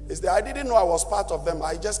is there. I didn't know I was part of them.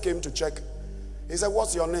 I just came to check. He said,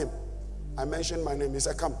 what's your name? I mentioned my name. He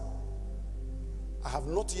said, come. I have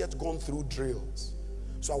not yet gone through drills.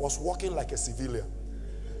 So I was walking like a civilian.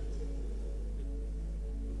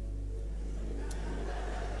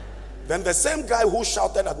 Then the same guy who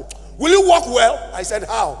shouted at me, will you walk well? I said,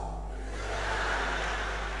 how?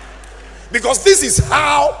 Because this is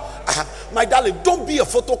how, my darling, don't be a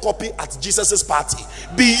photocopy at Jesus's party.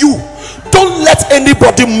 Be you. Don't let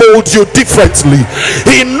anybody mold you differently.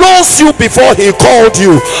 He knows you before he called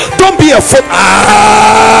you. Don't be a photo.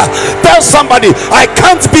 Tell somebody, I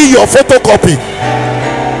can't be your photocopy.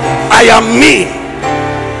 I am me.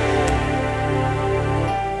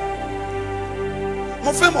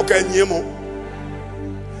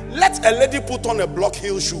 Let a lady put on a block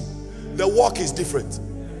heel shoe. The walk is different.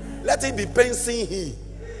 Let it be pensing he.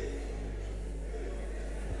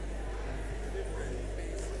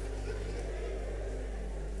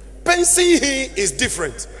 Pensing he is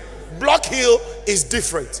different. Block heel is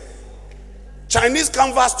different. Chinese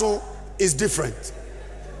canvas too is different.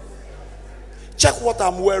 Check what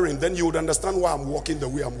I'm wearing, then you would understand why I'm walking the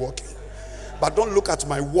way I'm walking. But don't look at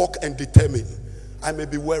my walk and determine I may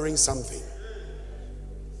be wearing something.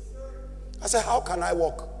 I said, how can I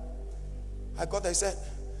walk? I got there, he said,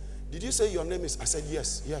 did you say your name is? I said,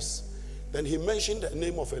 yes, yes. Then he mentioned the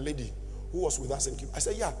name of a lady who was with us in Cuba. I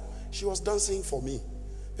said, yeah, she was dancing for me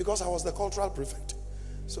because I was the cultural prefect.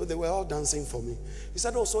 So they were all dancing for me. He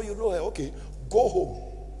said, oh, so you know her. Okay, go home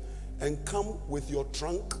and come with your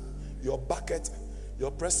trunk, your bucket, your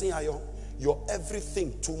pressing iron, your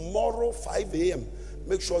everything. Tomorrow, 5 a.m.,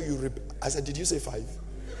 make sure you... I said, did you say 5?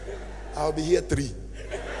 I'll be here 3.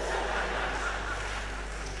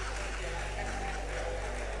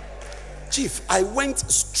 Chief, I went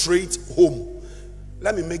straight home.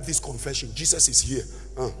 Let me make this confession. Jesus is here.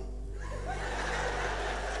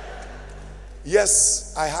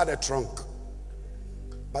 Yes, I had a trunk,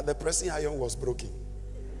 but the pressing iron was broken.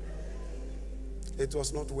 It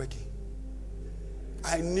was not working.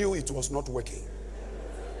 I knew it was not working.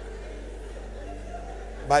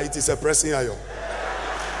 But it is a pressing iron.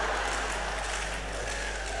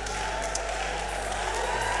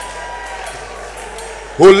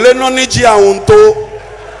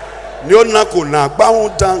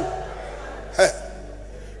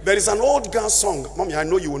 There is an old girl song, Mommy, I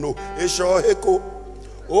know you will know.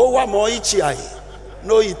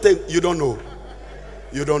 No, you don't know.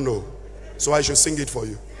 You don't know. So I should sing it for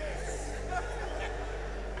you.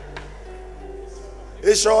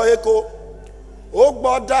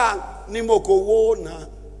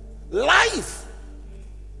 Life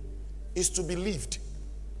is to be lived,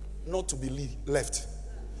 not to be left.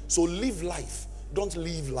 So live life, don't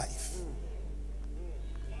leave life.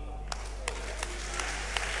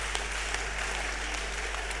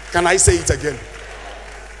 Can I say it again?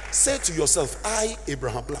 Say to yourself, I,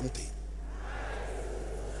 Abraham Lamptey,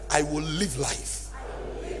 I will live life.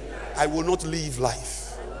 I will not leave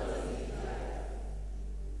life.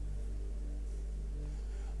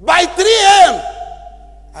 By 3 a.m.,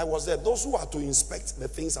 I was there. Those who are to inspect the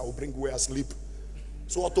things I will bring were asleep.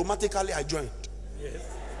 So automatically I joined.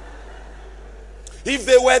 Yes. If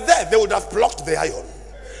they were there, they would have blocked the iron.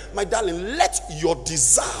 My darling, let your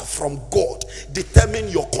desire from God determine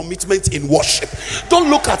your commitment in worship. Don't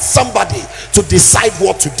look at somebody to decide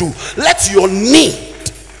what to do. Let your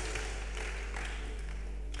need.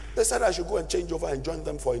 They said I should go and change over and join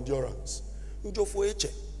them for endurance.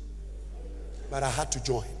 But I had to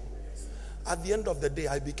join. At the end of the day,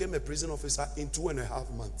 I became a prison officer in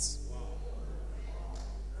 2.5 months.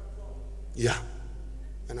 Yeah.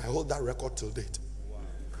 And I hold that record till date.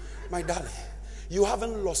 My darling, you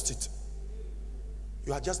haven't lost it.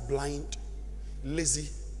 You are just blind, lazy,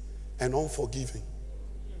 and unforgiving.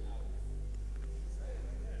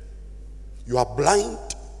 You are blind,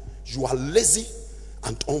 you are lazy,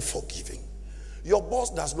 and unforgiving. Your boss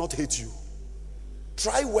does not hate you.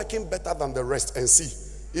 Try working better than the rest and see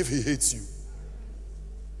if he hates you.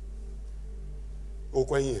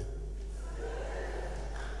 Okay.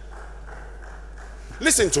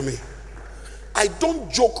 Listen to me. I don't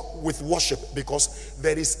joke with worship because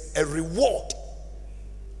there is a reward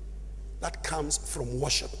that comes from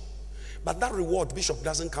worship. But that reward, Bishop,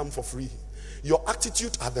 doesn't come for free. Your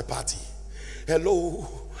attitude at the party. Hello.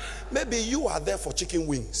 Maybe you are there for chicken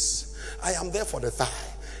wings. I am there for the thigh.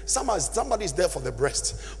 Somebody is there for the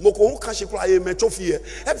breast.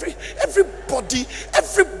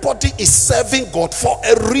 Everybody is serving God for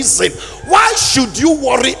a reason. Why should you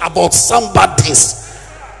worry about somebody's?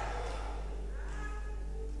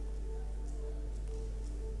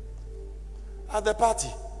 At the party.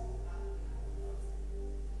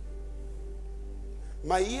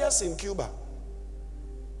 My years in Cuba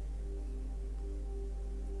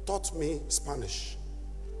taught me Spanish,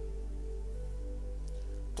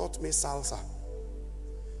 taught me salsa.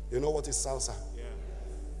 You know what is salsa? Yeah.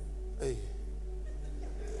 Hey.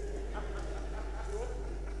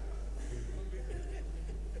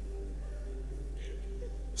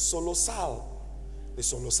 Solo sal is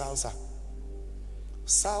solo salsa.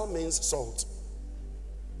 Sal means salt.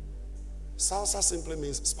 Salsa simply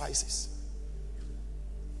means spices.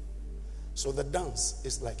 So the dance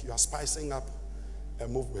is like you are spicing up a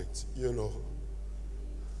movement, you know.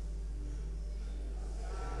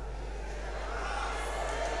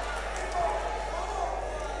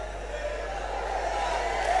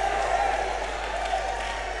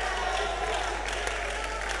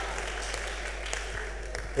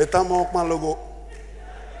 Etamo kman logo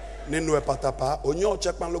ninu e patapa onyo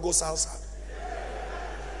check man logo salsa.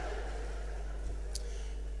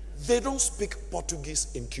 They don't speak Portuguese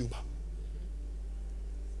in Cuba.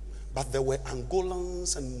 But there were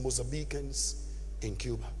Angolans and Mozambicans in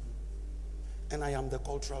Cuba. And I am the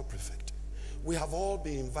cultural prefect. We have all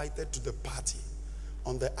been invited to the party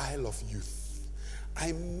on the Isle of Youth.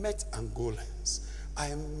 I met Angolans.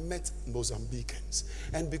 I met Mozambicans.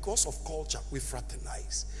 And because of culture, we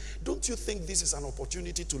fraternize. Don't you think this is an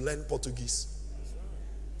opportunity to learn Portuguese?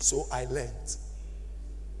 So I learned.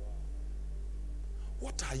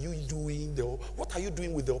 What are you doing? What are you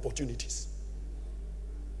doing with the opportunities?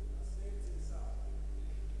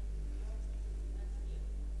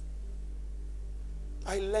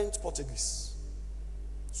 I learned Portuguese.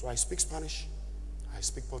 So I speak Spanish. I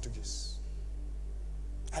speak Portuguese.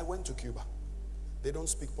 I went to Cuba. They don't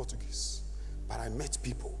speak Portuguese. But I met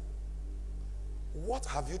people. What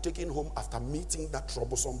have you taken home after meeting that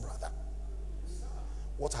troublesome brother?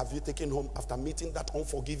 What have you taken home after meeting that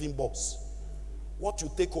unforgiving boss? What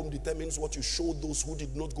you take home determines what you show those who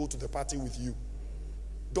did not go to the party with you.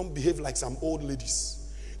 Don't behave like some old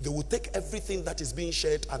ladies. They will take everything that is being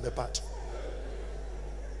shared at the party.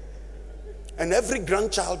 And every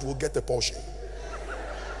grandchild will get a portion.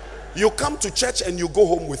 You come to church and you go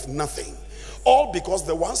home with nothing. All because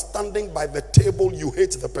the one standing by the table, you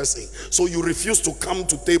hate the person, so you refuse to come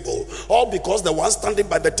to table. All because the one standing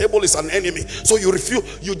by the table is an enemy, so you refuse.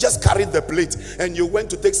 You just carried the plate and you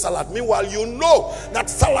went to take salad. Meanwhile, you know that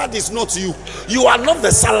salad is not you. You are not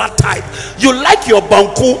the salad type. You like your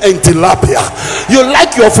banku and tilapia. You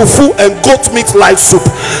like your fufu and goat meat live soup.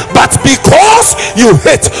 But because you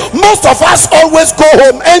hate, most of us always go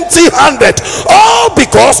home empty-handed. All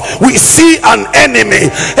because we see an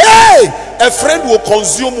enemy. Hey! A friend will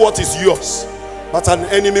consume what is yours, but an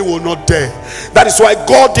enemy will not dare. That is why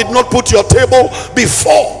God did not put your table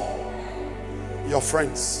before your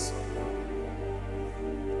friends.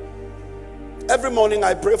 Every morning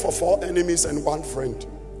I pray for 4 enemies and 1 friend.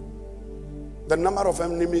 The number of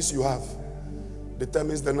enemies you have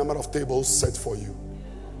determines the number of tables set for you.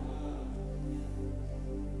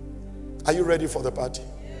 Are you ready for the party?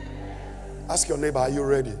 Ask your neighbor, are you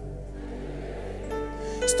ready?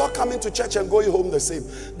 Stop coming to church and going home the same.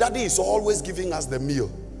 Daddy is always giving us the meal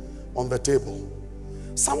on the table.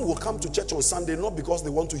 Some will come to church on Sunday not because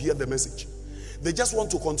they want to hear the message. They just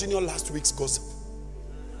want to continue last week's gossip.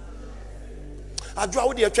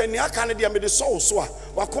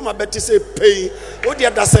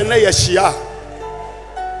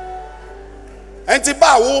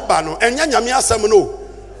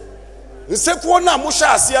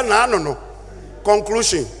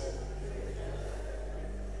 Conclusion.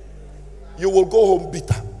 You will go home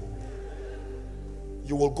bitter.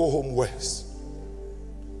 You will go home worse.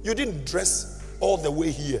 You didn't dress all the way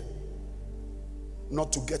here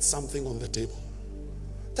not to get something on the table.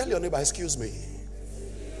 Tell your neighbor, excuse me.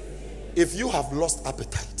 If you have lost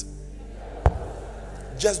appetite,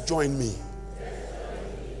 just join me.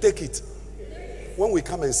 Take it. When we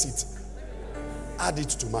come and sit, add it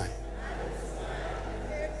to mine.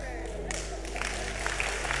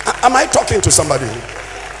 Am I talking to somebody?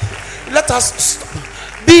 Let us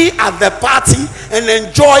be at the party and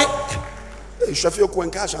enjoy.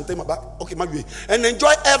 And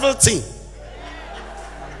enjoy everything.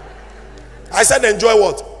 I said enjoy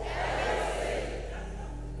what?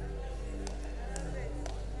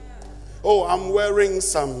 Oh, I'm wearing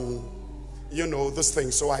some, this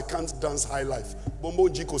thing, so I can't dance high life. Bombo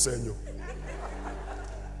Jiko Senyo.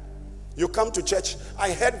 You come to church.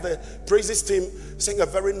 I heard the praises team sing a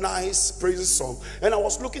very nice praises song. And I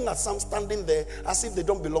was looking at some standing there as if they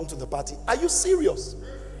don't belong to the party. Are you serious?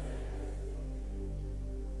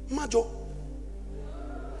 Majo.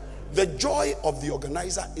 The joy of the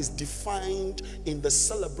organizer is defined in the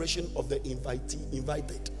celebration of the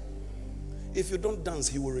invited. If you don't dance,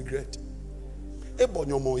 he will regret.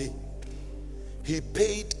 He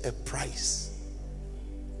paid a price.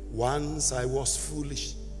 Once I was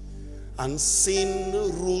foolish, and sin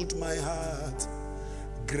ruled my heart.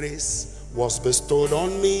 Grace was bestowed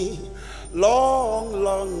on me long,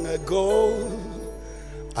 long ago.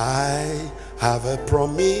 I have a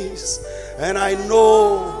promise, and I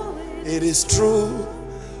know it is true,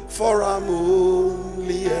 for I'm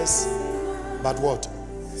only a sinner. But what?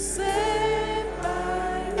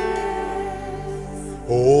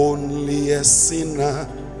 Only a sinner.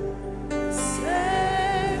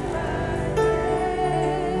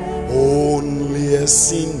 Only a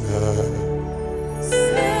sinner.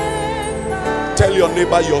 Tell your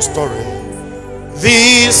neighbor your story.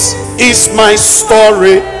 This is my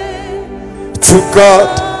story. To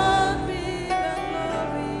God,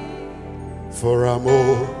 for I'm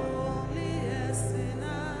only a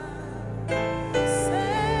sinner.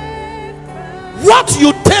 What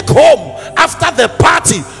you take home after the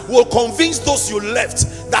party will convince those you left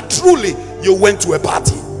that truly you went to a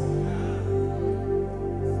party.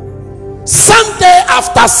 Sunday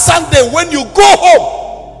after Sunday, when you go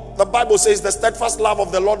home, the Bible says the steadfast love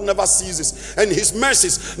of the Lord never ceases, and his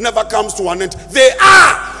mercies never comes to an end. They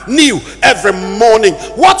are new every morning.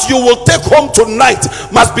 What you will take home tonight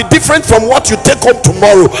must be different from what you take home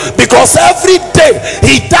tomorrow, because every day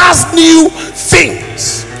he does new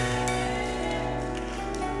things.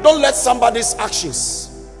 Don't let somebody's actions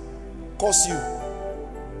cause you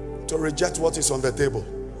to reject what is on the table.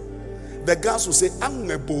 The guys will say, I'm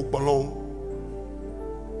a book balloon.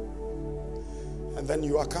 And then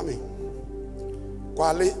you are coming.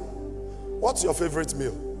 Kwale, what's your favorite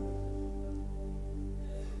meal?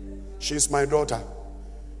 She's my daughter.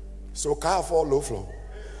 So car for low floor.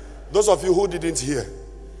 Those of you who didn't hear,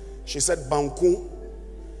 she said, Banku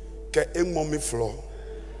ke emomi floor.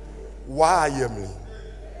 Why yemi?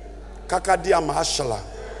 Kakadia mashala.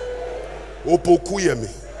 Opoku yemi.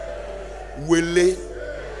 Wele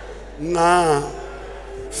na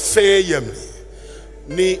fe yemi.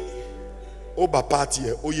 Ni oba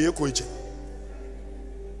party oye koiche.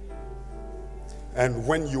 And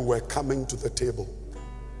when you were coming to the table,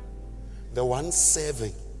 the one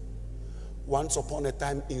serving once upon a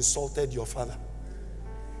time insulted your father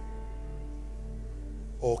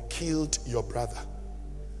or killed your brother.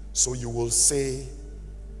 So you will say,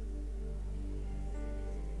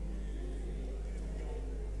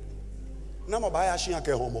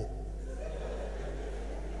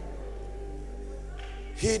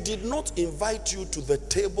 he did not invite you to the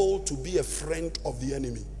table to be a friend of the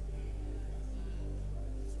enemy.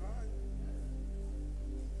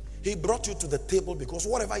 He brought you to the table because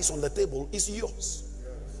whatever is on the table is yours.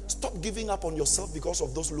 Stop giving up on yourself because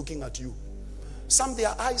of those looking at you. Some,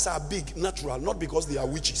 their eyes are big, natural, not because they are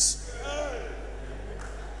witches.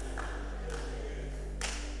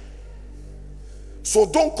 So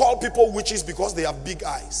don't call people witches because they have big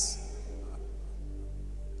eyes.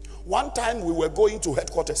 One time we were going to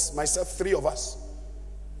headquarters, myself, 3 of us.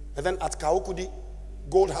 And then at Kaokudi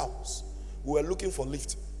Gold House, we were looking for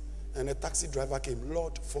lift. And a taxi driver came.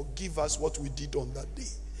 Lord, forgive us what we did on that day.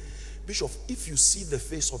 Bishop, if you see the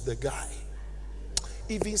face of the guy,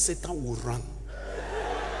 even Satan will run.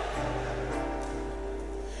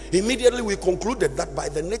 Immediately we concluded that by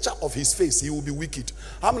the nature of his face, he will be wicked.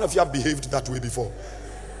 How many of you have behaved that way before?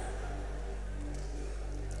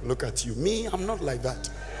 Look at you. Me, I'm not like that.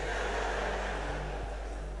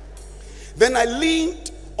 Then I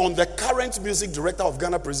leaned on the current music director of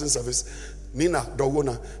Ghana Prison Service, Nina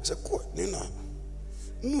Dogona. I said, Nina,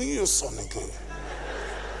 no, you're son again.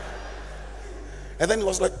 And then he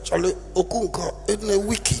was like, Charlie, Okunka, isn't it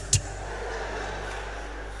wicked?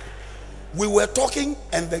 We were talking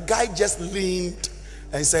and the guy just leaned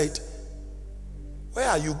and said, where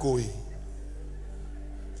are you going?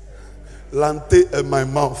 Lamptey in my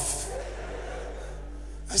mouth.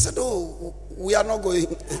 I said, oh, we are not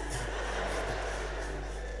going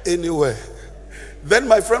anywhere. Then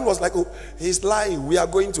my friend was like, oh, he's lying. We are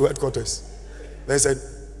going to headquarters. They said,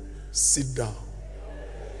 sit down.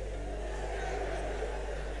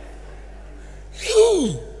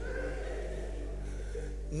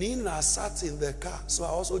 Nina sat in the car, so I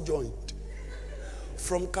also joined.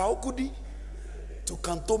 From Kaokudi to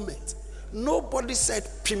Cantonment, nobody said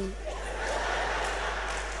pim.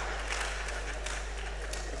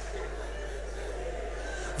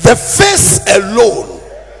 The face alone.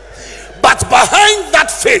 But behind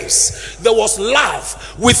that face, there was love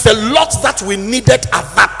with a lot that we needed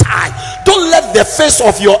at that time. Don't let the face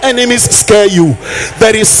of your enemies scare you.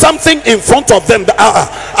 There is something in front of them that,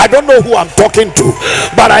 I don't know who I'm talking to,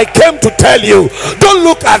 but I came to tell you, don't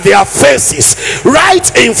look at their faces. Right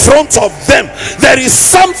in front of them, there is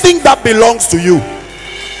something that belongs to you.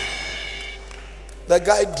 The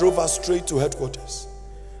guy drove us straight to headquarters.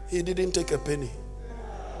 He didn't take a penny.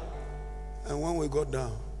 And when we got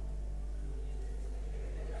down,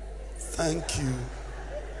 thank you.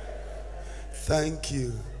 Thank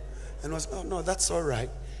you. And I was, oh no, that's all right.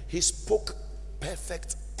 He spoke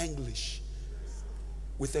perfect English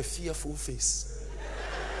with a fearful face.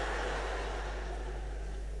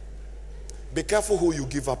 Be careful who you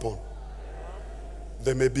give up on.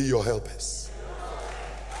 They may be your helpers.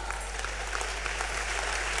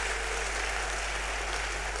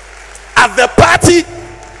 At the party,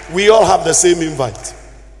 we all have the same invite.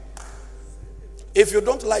 If you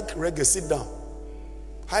don't like reggae, sit down.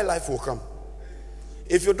 High life will come.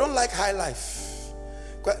 If you don't like high life,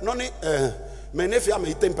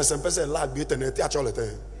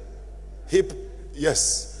 hip,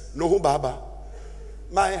 yes, no baba.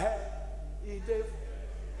 My hair,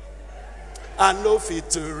 I know fit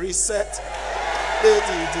to reset.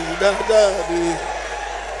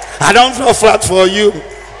 I don't fall flat for you.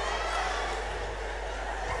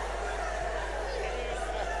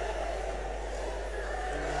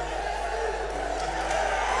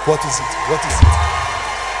 What is it? What is it?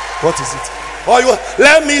 What is it? Oh, you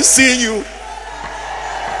let me see you.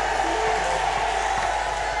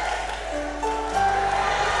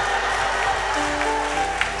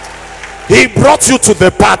 He brought you to the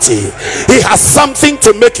party. He has something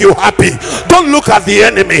to make you happy. Don't look at the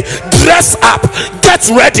enemy. Dress up. Get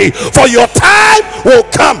ready, for your time will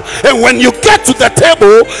come. And when you get to the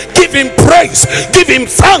table, give him praise, give him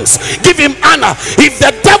thanks, give him honor. If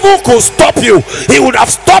the devil could stop you, he would have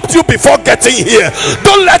stopped you before getting here.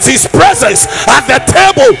 Don't let his presence at the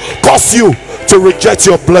table cause you to reject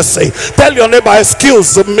your blessing. Tell your neighbor,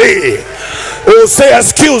 excuse me. Oh, say,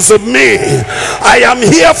 excuse me. I am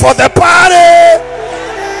here for the party.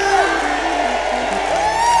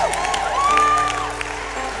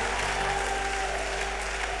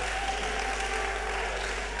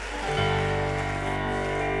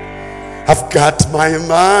 I've got my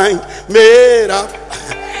mind made up,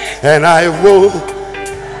 and I will,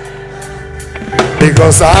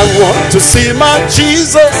 because I want to see my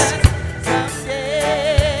Jesus.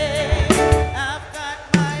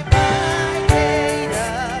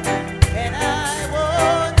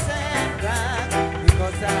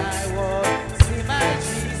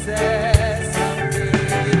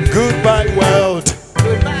 Goodbye world.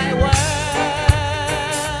 Goodbye world.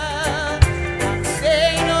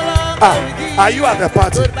 Are you at the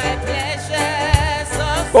party?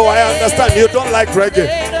 Oh, I understand. You don't like reggae.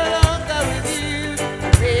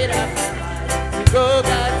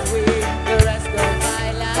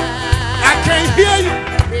 I can hear you.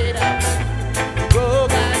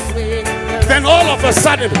 Then all of a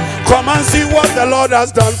sudden, come and see what the Lord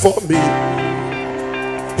has done for me.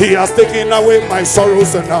 He has taken away my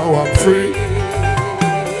sorrows and now I'm free.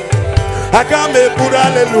 I can't make good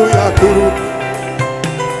hallelujah, guru.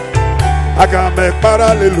 I can't make bad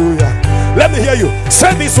hallelujah. Let me hear you.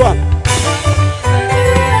 Say this one.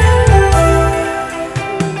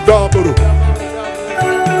 Double.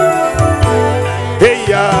 Hey,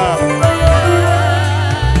 yeah.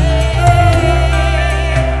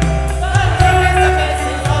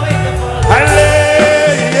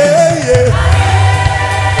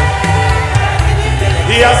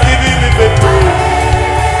 He has given me victory.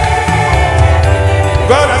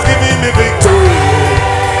 God has given me victory.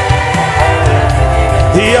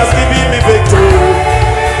 He has given me victory.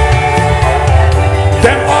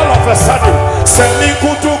 Then all of a sudden, semi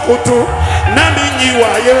kutu kutu, nami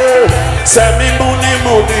niwaye, semi muni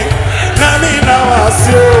muni, nami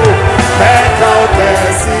nawasyo, back out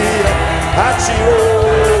desi, achiro.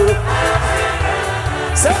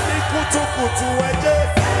 Semi kutu kutu eje,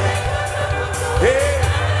 hey.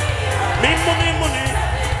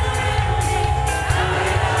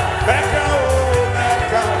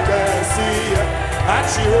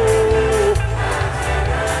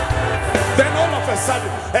 Then all of a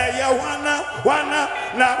sudden, hey, yeah, wanna,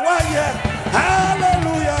 now why, yeah,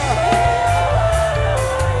 hallelujah.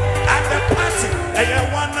 At the party, hey, yeah,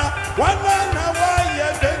 wanna, now why,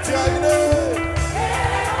 yeah,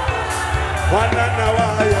 wanna, now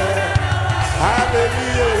why, yeah,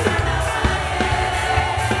 hallelujah.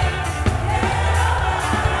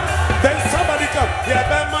 Then somebody come, yeah,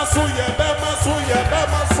 bemasu, yeah, bemasu, yeah,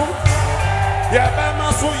 bemasu.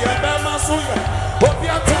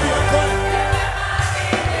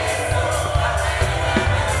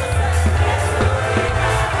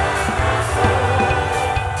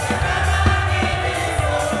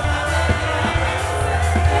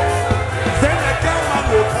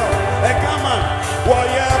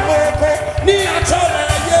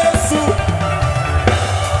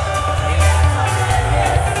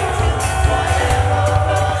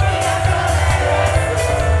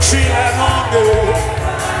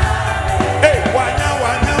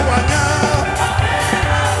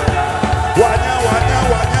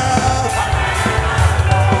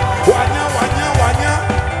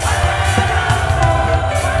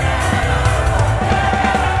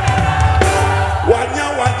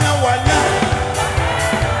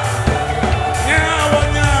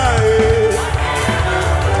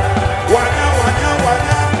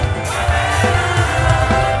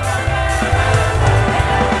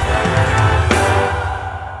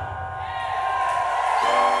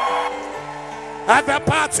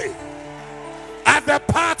 At the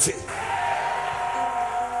party,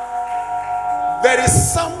 there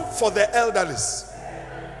is some for the elderly.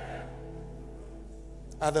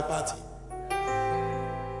 At the party,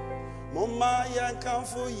 Mama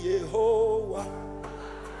yankamfu Yehowa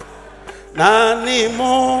nani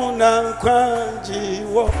mona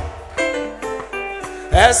kwanjiwo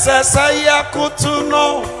esesa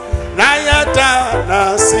yakutuno na yada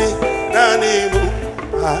nasi nani mu.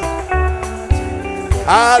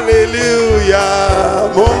 Hallelujah,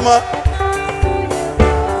 Mama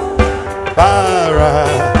Para.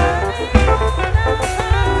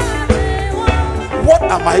 What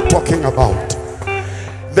am I talking about?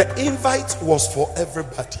 The invite was for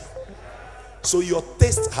everybody, so your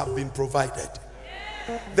tastes have been provided.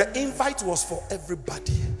 The invite was for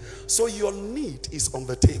everybody, so your need is on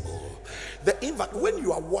the table. The invite, when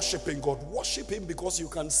you are worshiping God, worship Him because you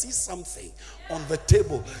can see something on the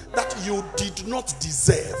table that you did not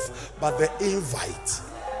deserve, but the invite.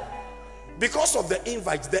 Because of the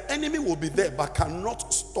invite, the enemy will be there but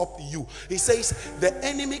cannot stop you. He says, the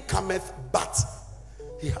enemy cometh, but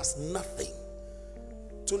he has nothing.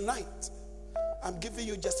 Tonight, I'm giving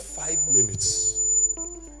you just 5 minutes.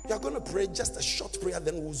 You're going to pray just a short prayer,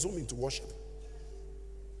 then we'll zoom into worship.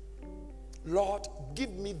 Lord, give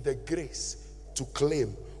me the grace to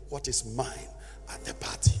claim what is mine at the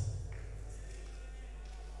party.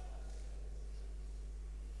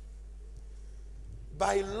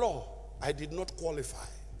 By law, I did not qualify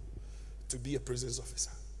to be a prisons officer.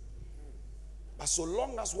 But so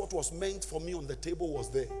long as what was meant for me on the table was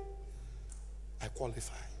there, I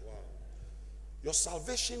qualified. Your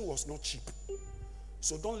salvation was not cheap.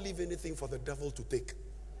 So don't leave anything for the devil to take.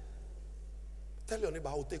 Tell your neighbor,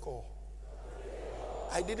 I will take all.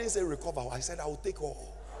 I didn't say recover. I said I will take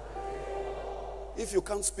all. If you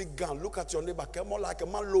can't speak Ghana, look at your neighbor. Come on, like a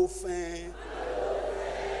man low fan.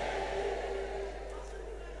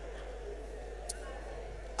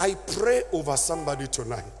 I pray over somebody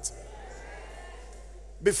tonight.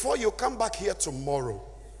 Before you come back here tomorrow,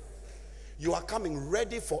 you are coming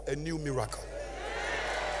ready for a new miracle.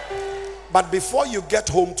 But before you get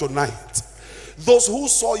home tonight, those who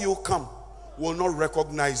saw you come will not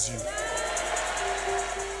recognize you.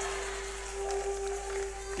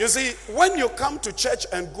 You see, when you come to church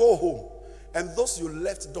and go home, and those you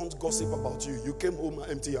left don't gossip about you, you came home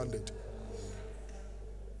empty-handed.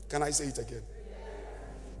 Can I say it again?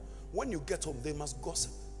 When you get home, they must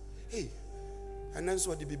gossip. Hey, and then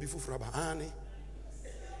so the baby for Annie.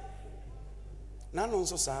 None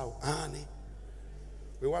also saw Annie.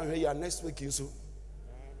 We want to hear next week.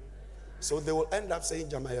 So they will end up saying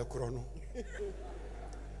Jamaya Chrono.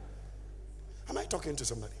 Am I talking to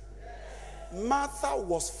somebody? Martha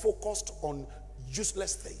was focused on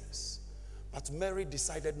useless things, but Mary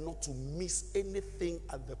decided not to miss anything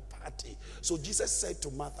at the party. So Jesus said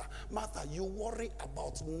to Martha, Martha, you worry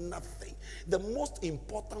about nothing. The most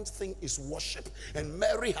important thing is worship, and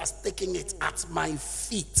Mary has taken it at my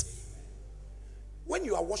feet. When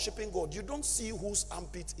you are worshiping God, you don't see whose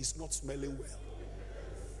armpit is not smelling well.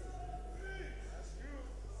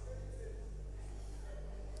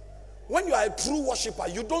 When you are a true worshiper,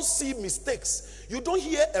 you don't see mistakes. You don't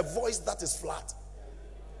hear a voice that is flat.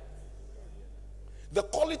 The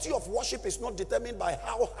quality of worship is not determined by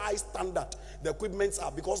how high standard the equipments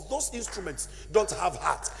are, because those instruments don't have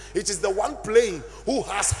heart. It is the one playing who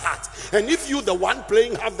has heart. And if you, the one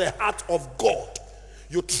playing, have the heart of God,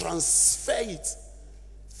 you transfer it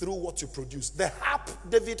through what you produce. The harp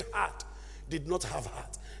David had did not have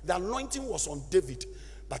heart. The anointing was on David,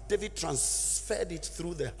 but David transferred it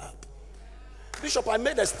through the harp. Bishop, I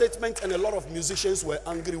made a statement and a lot of musicians were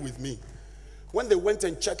angry with me. When they went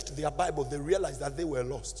and checked their Bible, they realized that they were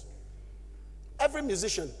lost. Every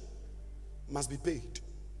musician must be paid.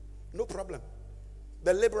 No problem.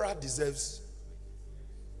 The laborer deserves.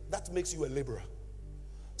 That makes you a laborer.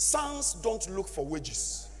 Sons don't look for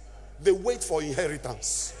wages. They wait for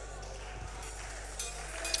inheritance.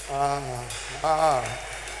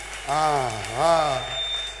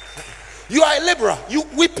 You are a laborer.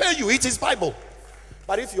 We pay you. It is Bible.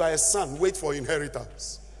 But if you are a son, wait for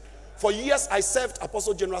inheritance. For years, I served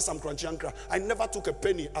Apostle General Sam Kranchiankra. I never took a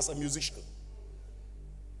penny as a musician.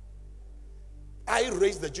 I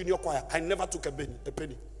raised the junior choir. I never took a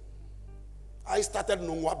penny. I started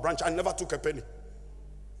Nungwa branch. I never took a penny.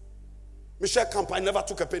 Michelle Camp, I never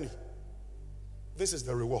took a penny. This is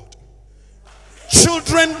the reward.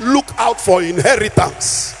 Children look out for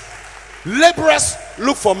inheritance. Laborers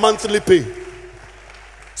look for monthly pay.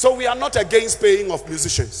 So we are not against paying of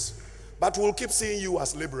musicians, but we'll keep seeing you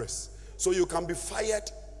as laborers, so you can be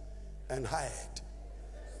fired and hired.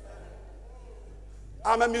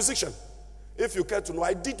 I'm a musician. If you care to know,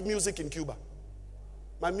 I did music in Cuba.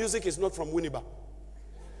 My music is not from Winneba.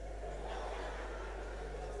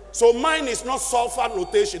 So mine is not sulfur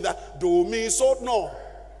notation that do me so. No.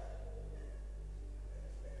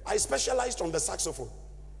 I specialized on the saxophone.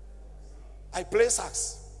 I play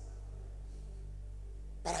sax.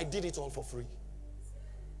 But I did it all for free.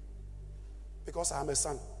 Because I am a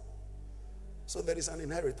son. So there is an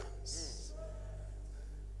inheritance.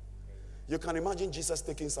 You can imagine Jesus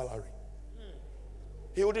taking salary.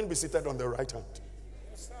 He wouldn't be seated on the right hand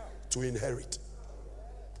to inherit.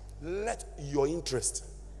 Let your interest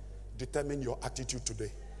determine your attitude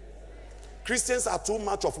today. Christians are too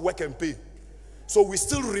much of work and pay. So we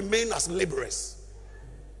still remain as laborers.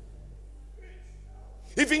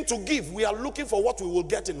 Even to give, we are looking for what we will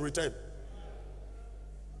get in return.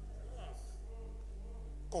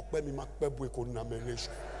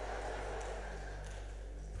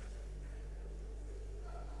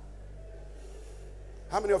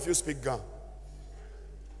 How many of you speak Ga?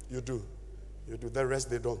 You do. You do. The rest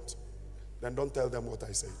they don't. Then don't tell them what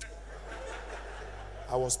I said.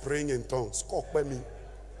 I was praying in tongues.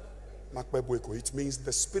 It means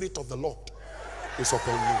the Spirit of the Lord is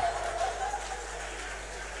upon me.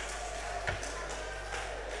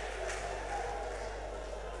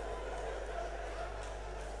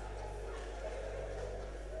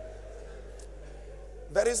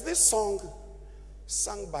 There is this song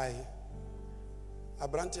sung by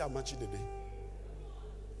Abranti Amachi Dede.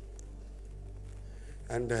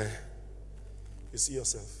 And you see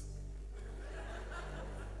yourself.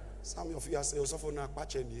 Some of you are saying,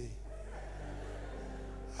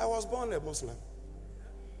 I was born a Muslim.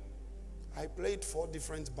 I played 4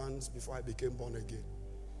 different bands before I became born again.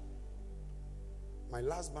 My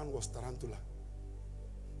last band was Tarantula.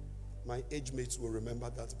 My age mates will remember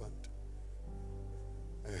that band.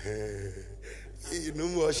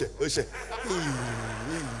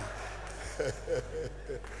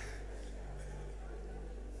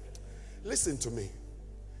 Listen to me.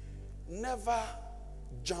 Never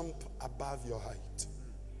jump above your height.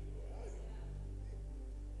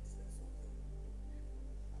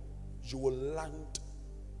 You will land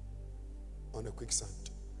on a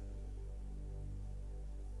quicksand.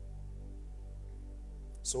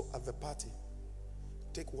 So at the party,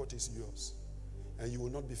 take what is yours, and you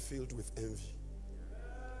will not be filled with envy.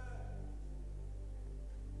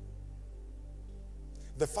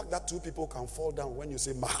 The fact that 2 people can fall down when you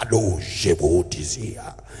say Mahado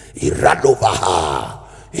Shebotizia Iradovaha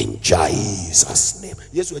in Jesus' name.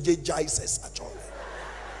 Yes, we are Jesus actually.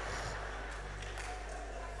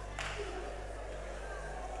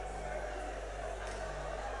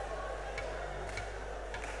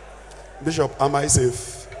 Bishop, am I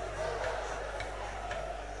safe?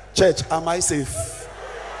 Church, am I safe?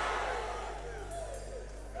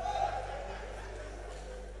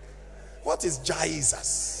 What is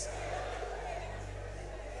Jesus?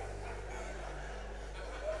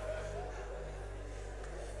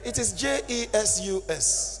 It is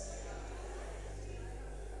Jesus.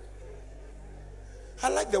 I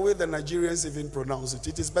like the way the Nigerians even pronounce it.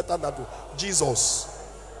 It is better that way. Jesus.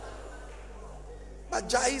 But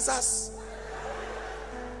Jesus.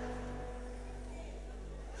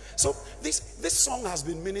 So this song has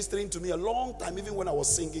been ministering to me a long time, even when I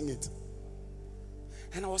was singing it.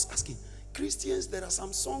 And I was asking, Christians, there are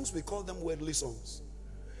some songs, we call them worldly songs.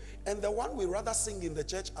 And the one we rather sing in the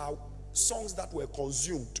church are songs that were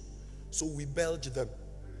consumed. So we belch them.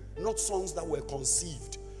 Not songs that were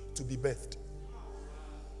conceived to be birthed.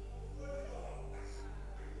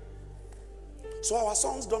 So our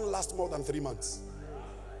songs don't last more than 3 months.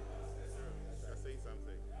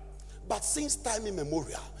 But since time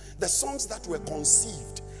immemorial, the songs that were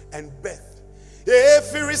conceived and birthed,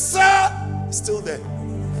 if it is still there.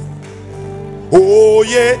 Oh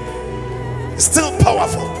yeah, still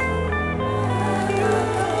powerful.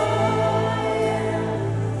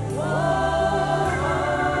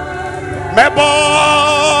 Mebo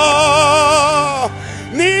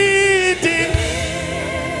nidi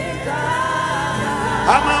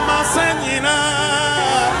amama senina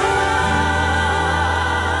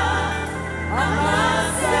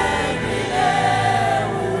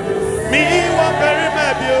mi wa very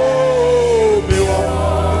mebio mi wa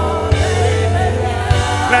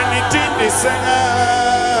na nidi senga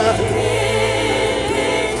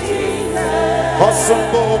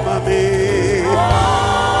osombo mami.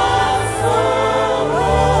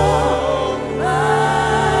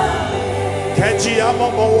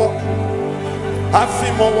 Amomo,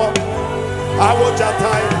 Afimowo,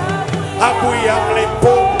 Awojatai, Abuya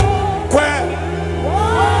Limpo, Kwe.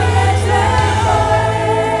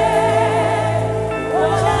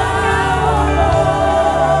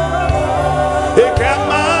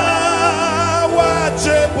 Ikema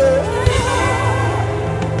wajebo,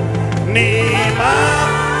 Nima,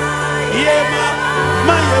 Yema,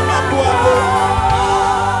 Mayema Buabo.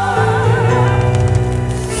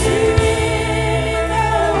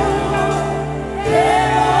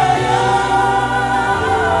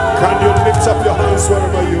 Can you lift up your hands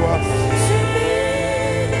wherever you are?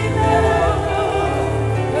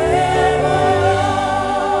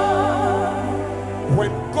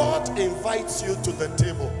 When God invites you to the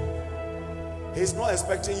table, He's not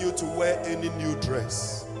expecting you to wear any new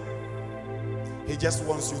dress. He just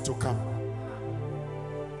wants you to come.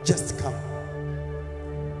 Just come.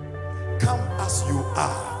 Come as you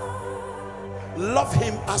are. Love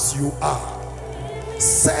Him as you are.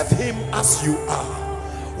 Serve Him as you are.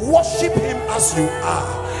 Worship Him as you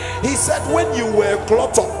are. He said when you were a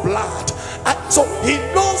clot of blood, and so He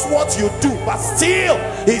knows what you do, but still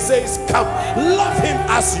He says come. Love Him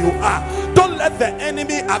as you are. Don't let the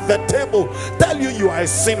enemy at the table tell you you are a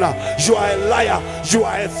sinner, you are a liar, you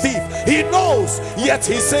are a thief. He knows, yet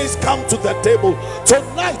He says come to the table.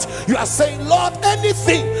 Tonight you are saying, Lord,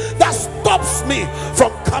 anything that stops me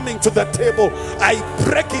from coming to the table, I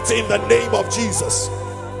break it in the name of Jesus.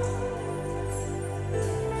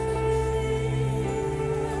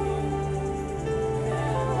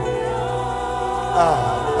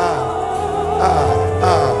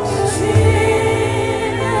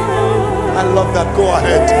 I love that. Go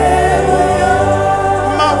ahead.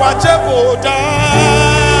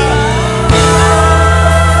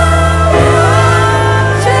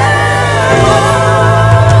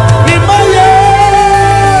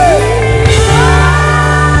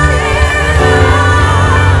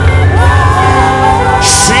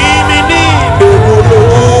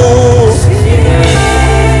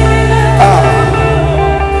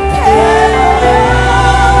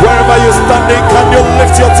 Wherever you're standing, can you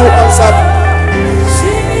lift your two hands up?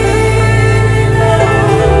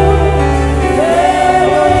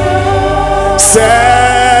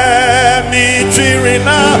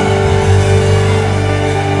 Semi-trina.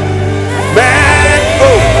 Man,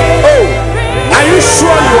 oh, are you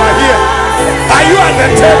sure you are here? Are you at the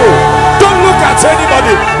table? Don't look at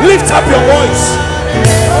anybody. Lift up your voice.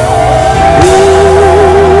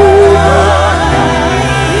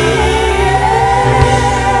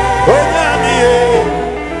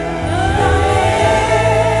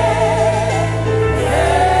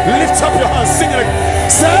 Lift up your hands, sing it.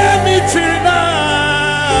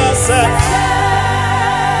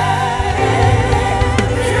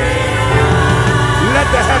 Let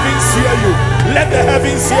the heavens hear you. Let the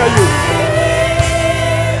heavens hear you.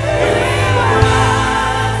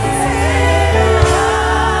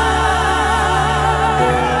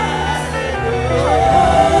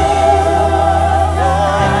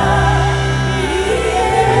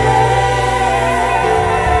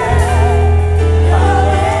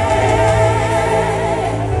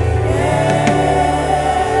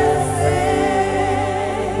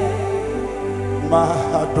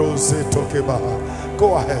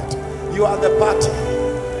 Go ahead. You are the party.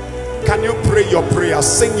 Can you pray your prayer?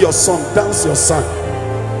 Sing your song. Dance your song.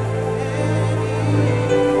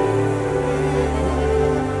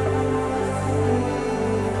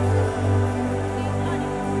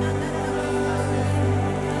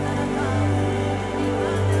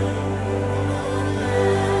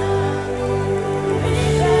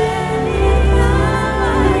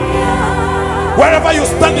 Wherever you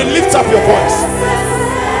stand, lift up your voice.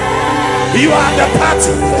 You are the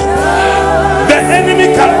party. The enemy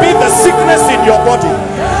can be the sickness in your body.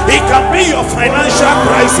 It can be your financial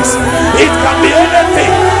crisis. It can be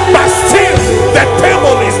anything. But still, the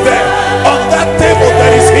table is there. On that table,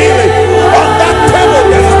 there is healing. On that table,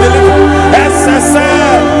 there is deliverance.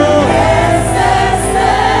 SSL.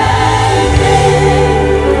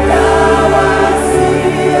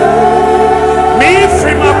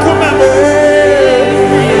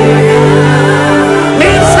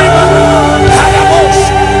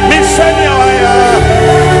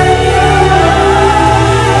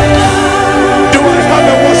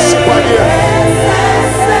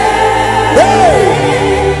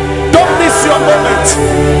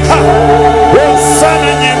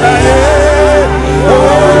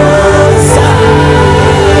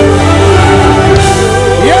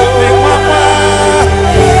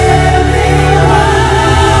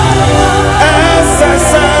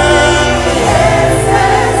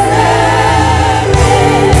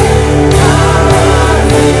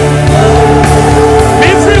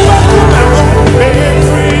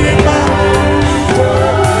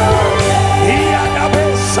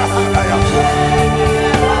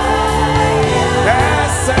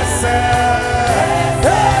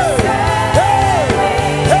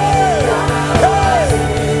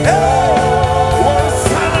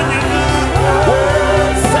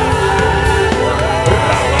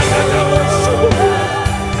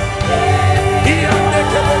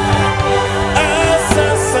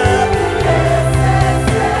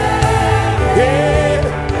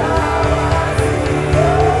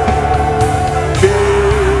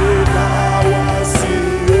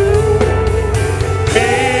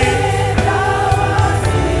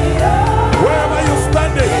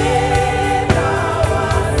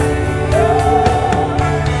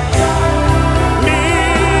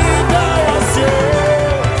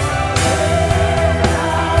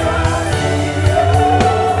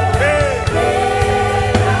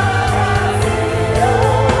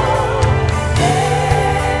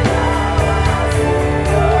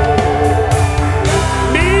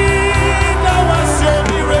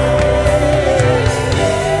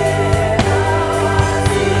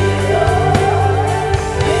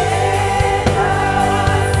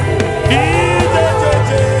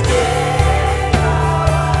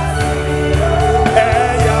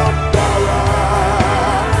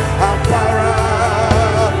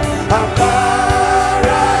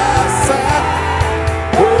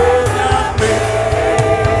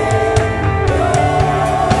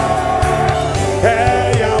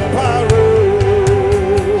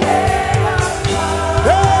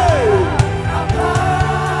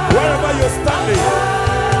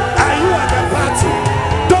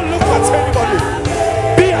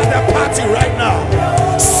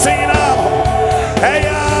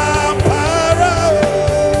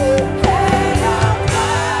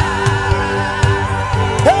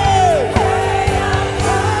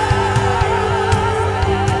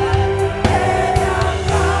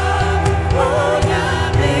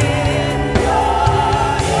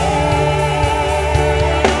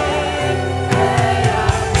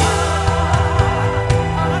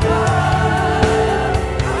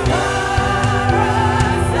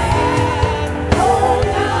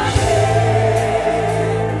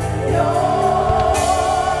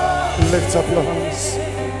 Lift up your hands.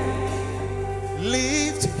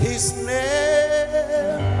 Lift his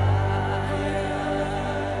name.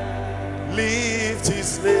 Lift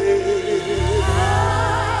his name.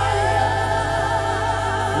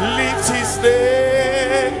 Lift his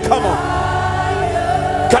name. Come on.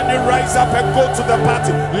 Can you rise up and go to the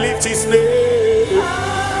party? Lift his name.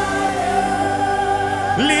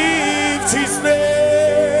 Lift his name.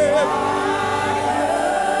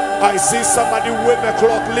 I see somebody wave a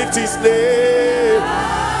clock. Lift his name.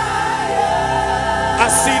 I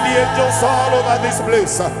see the angels all over this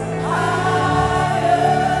place.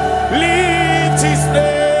 Lift his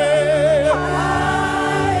name.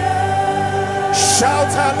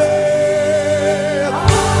 Shout hallelujah.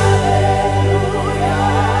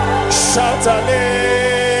 Shout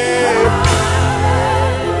hallelujah.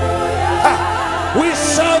 We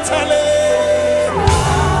shout hallelujah.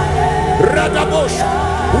 Radabosh.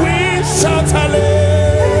 We shout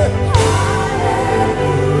hallelujah.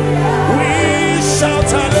 We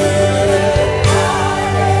shout hallelujah.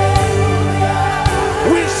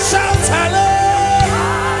 We shout hallelujah.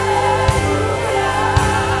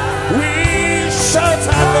 We shout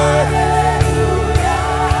hallelujah.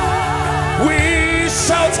 We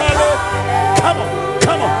shout hallelujah. Come on,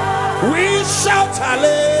 come on. We shout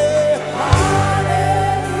hallelujah.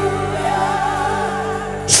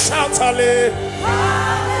 Shout hallelujah.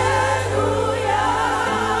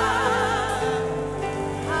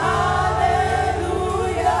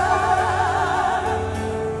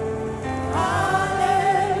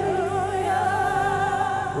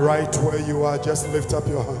 Right where you are, just lift up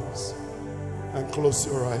your hands and close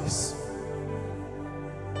your eyes.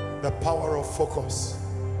 The power of focus.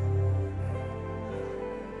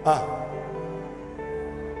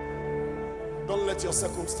 Don't let your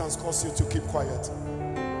circumstance cause you to keep quiet.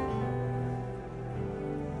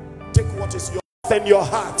 Take what is yours in your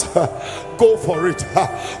heart. Go for it.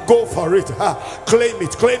 Go for it. Claim it,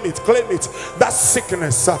 claim it, claim it. That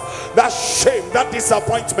sickness, that shame, that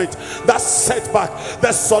disappointment, that setback,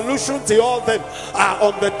 the solution to all them are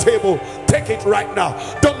on the table. Take it right now.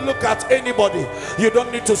 Don't look at anybody. You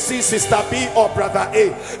don't need to see Sister B or Brother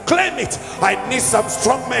A. Claim it. I need some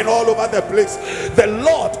strong men all over the place. The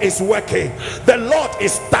Lord is working. The Lord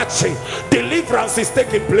is touching. Deliverance is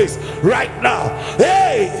taking place right now.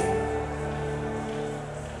 Hey!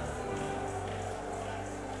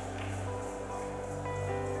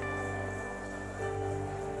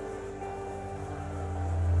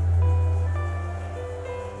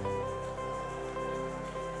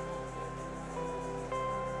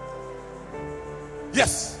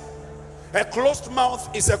 Yes, a closed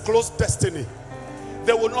mouth is a closed destiny.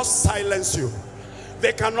 They will not silence you.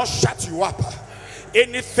 They cannot shut you up.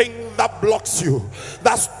 Anything that blocks you,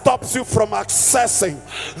 that stops you from accessing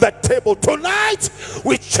the table, tonight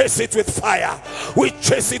we chase it with fire. We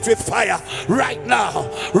chase it with fire right now.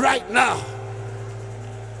 Right now.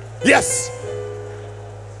 Yes.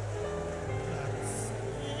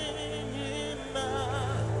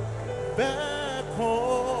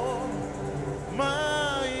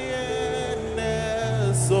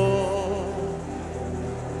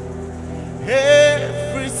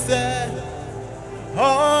 Every set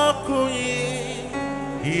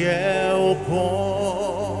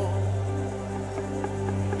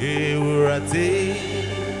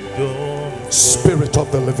Spirit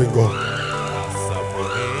of the living God.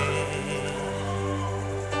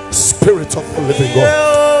 Spirit of the living God.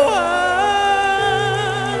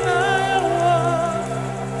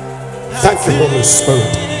 Thank you, Holy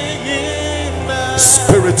Spirit.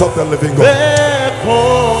 Spirit of the living God.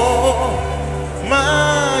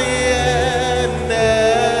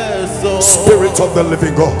 Spirit of the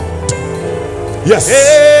living God. Yes.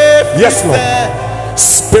 Yes, Lord.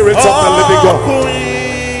 Spirit of the living God.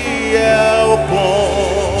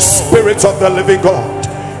 Spirit of the living God.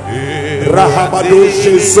 Rahamadu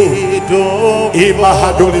Jesu.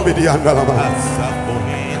 Imahadoli Bidiandalama.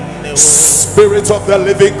 Spirit of the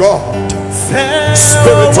living God.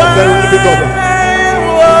 Spirit of the living God.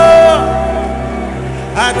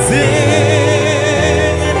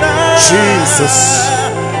 Jesus.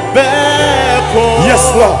 Yes,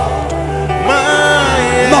 Lord.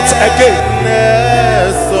 Not again.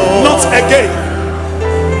 Not again.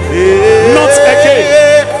 Not again.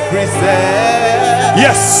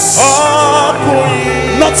 Yes.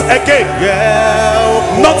 Not again.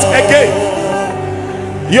 Not again.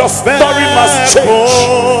 Your story must change.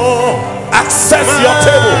 Access your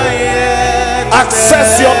table.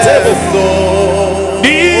 Access your table.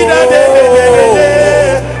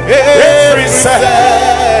 Every set.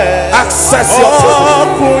 Access your table.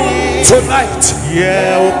 Tonight.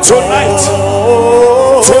 Tonight.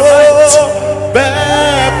 Tonight.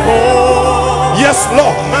 Yes,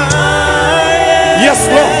 Lord. Yes,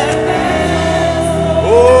 Lord.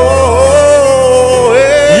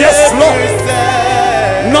 Yes, Lord.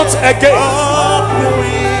 Not again.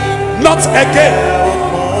 Not again.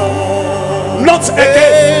 Not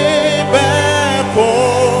again.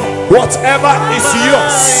 Whatever is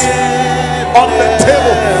yours on the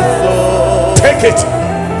table, take it.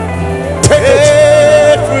 Take it.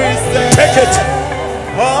 Take it.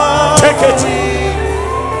 Take it.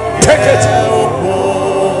 Take it.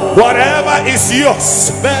 Whatever is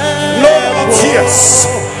yours, no more tears,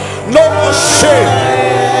 no more shame,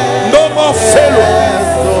 no more failure.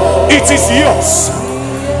 It is yours.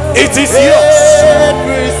 It is yours.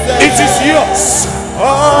 It is yours.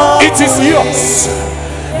 It is yours.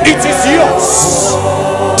 It is yours.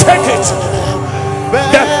 Take it.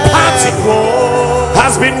 The party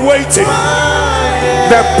has been waiting.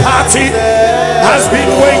 The party has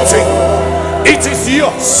been waiting. It is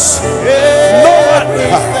yours. No one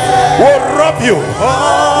will rob you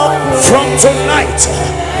from tonight.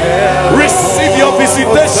 Receive your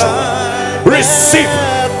visitation. Receive.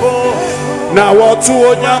 Now what to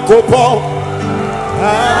Onyakopo?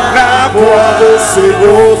 Na kwa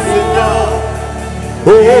Señor.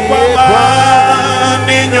 Oh Mama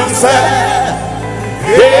Ninyonse.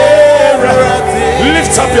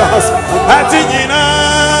 Lift up your hands. Adinina.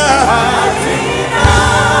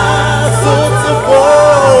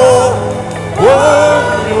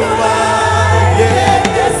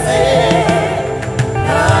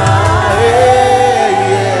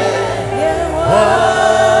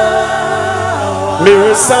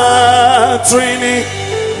 Mirisa Trini.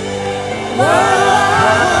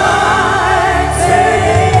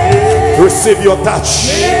 Receive your touch.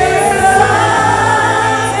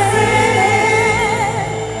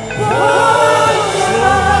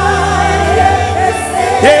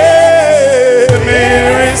 Yeah,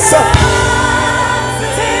 Mirisa.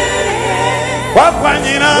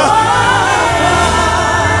 Wakwanyina.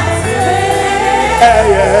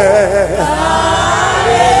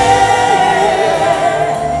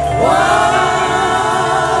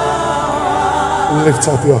 Lift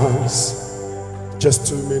up your hands. Just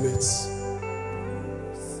 2 minutes.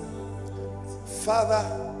 Father,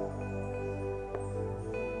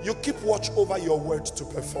 you keep watch over your word to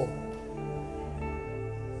perform.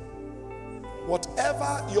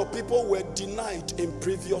 Whatever your people were denied in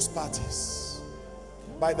previous parties,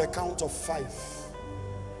 by the count of 5,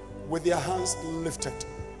 with their hands lifted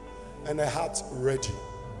and a heart ready,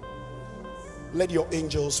 let your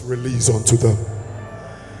angels release unto them.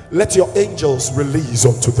 Let your angels release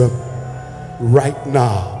unto them right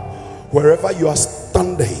now. Wherever you are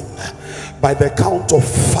standing, by the count of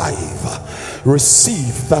 5,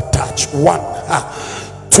 receive that touch. 1,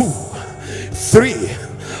 2, 3,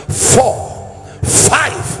 4,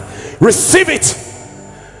 5. Receive it.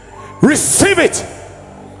 Receive it.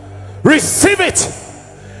 Receive it.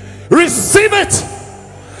 Receive it.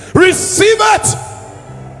 Receive it.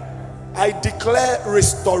 I declare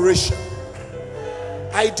restoration.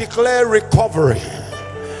 I declare recovery.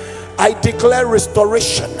 I declare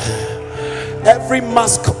restoration. Every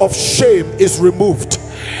mask of shame is removed.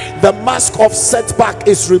 The mask of setback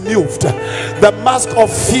is removed. The mask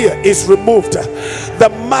of fear is removed. The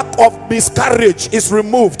mark of miscarriage is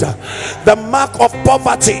removed. The mark of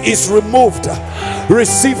poverty is removed.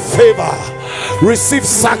 Receive favor. Receive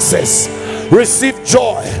success. Receive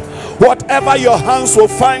joy. Whatever your hands will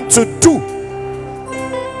find to do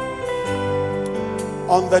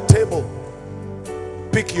on the table,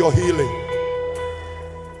 pick your healing.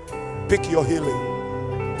 Pick your healing.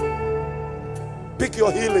 Pick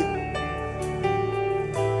your healing.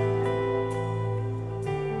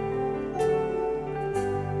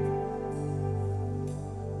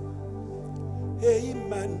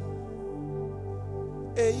 Amen.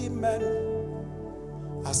 Amen.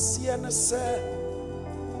 Asiana se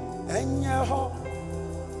enyeho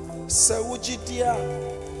se ujidia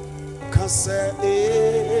can say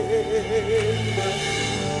amen.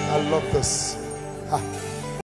 I love this.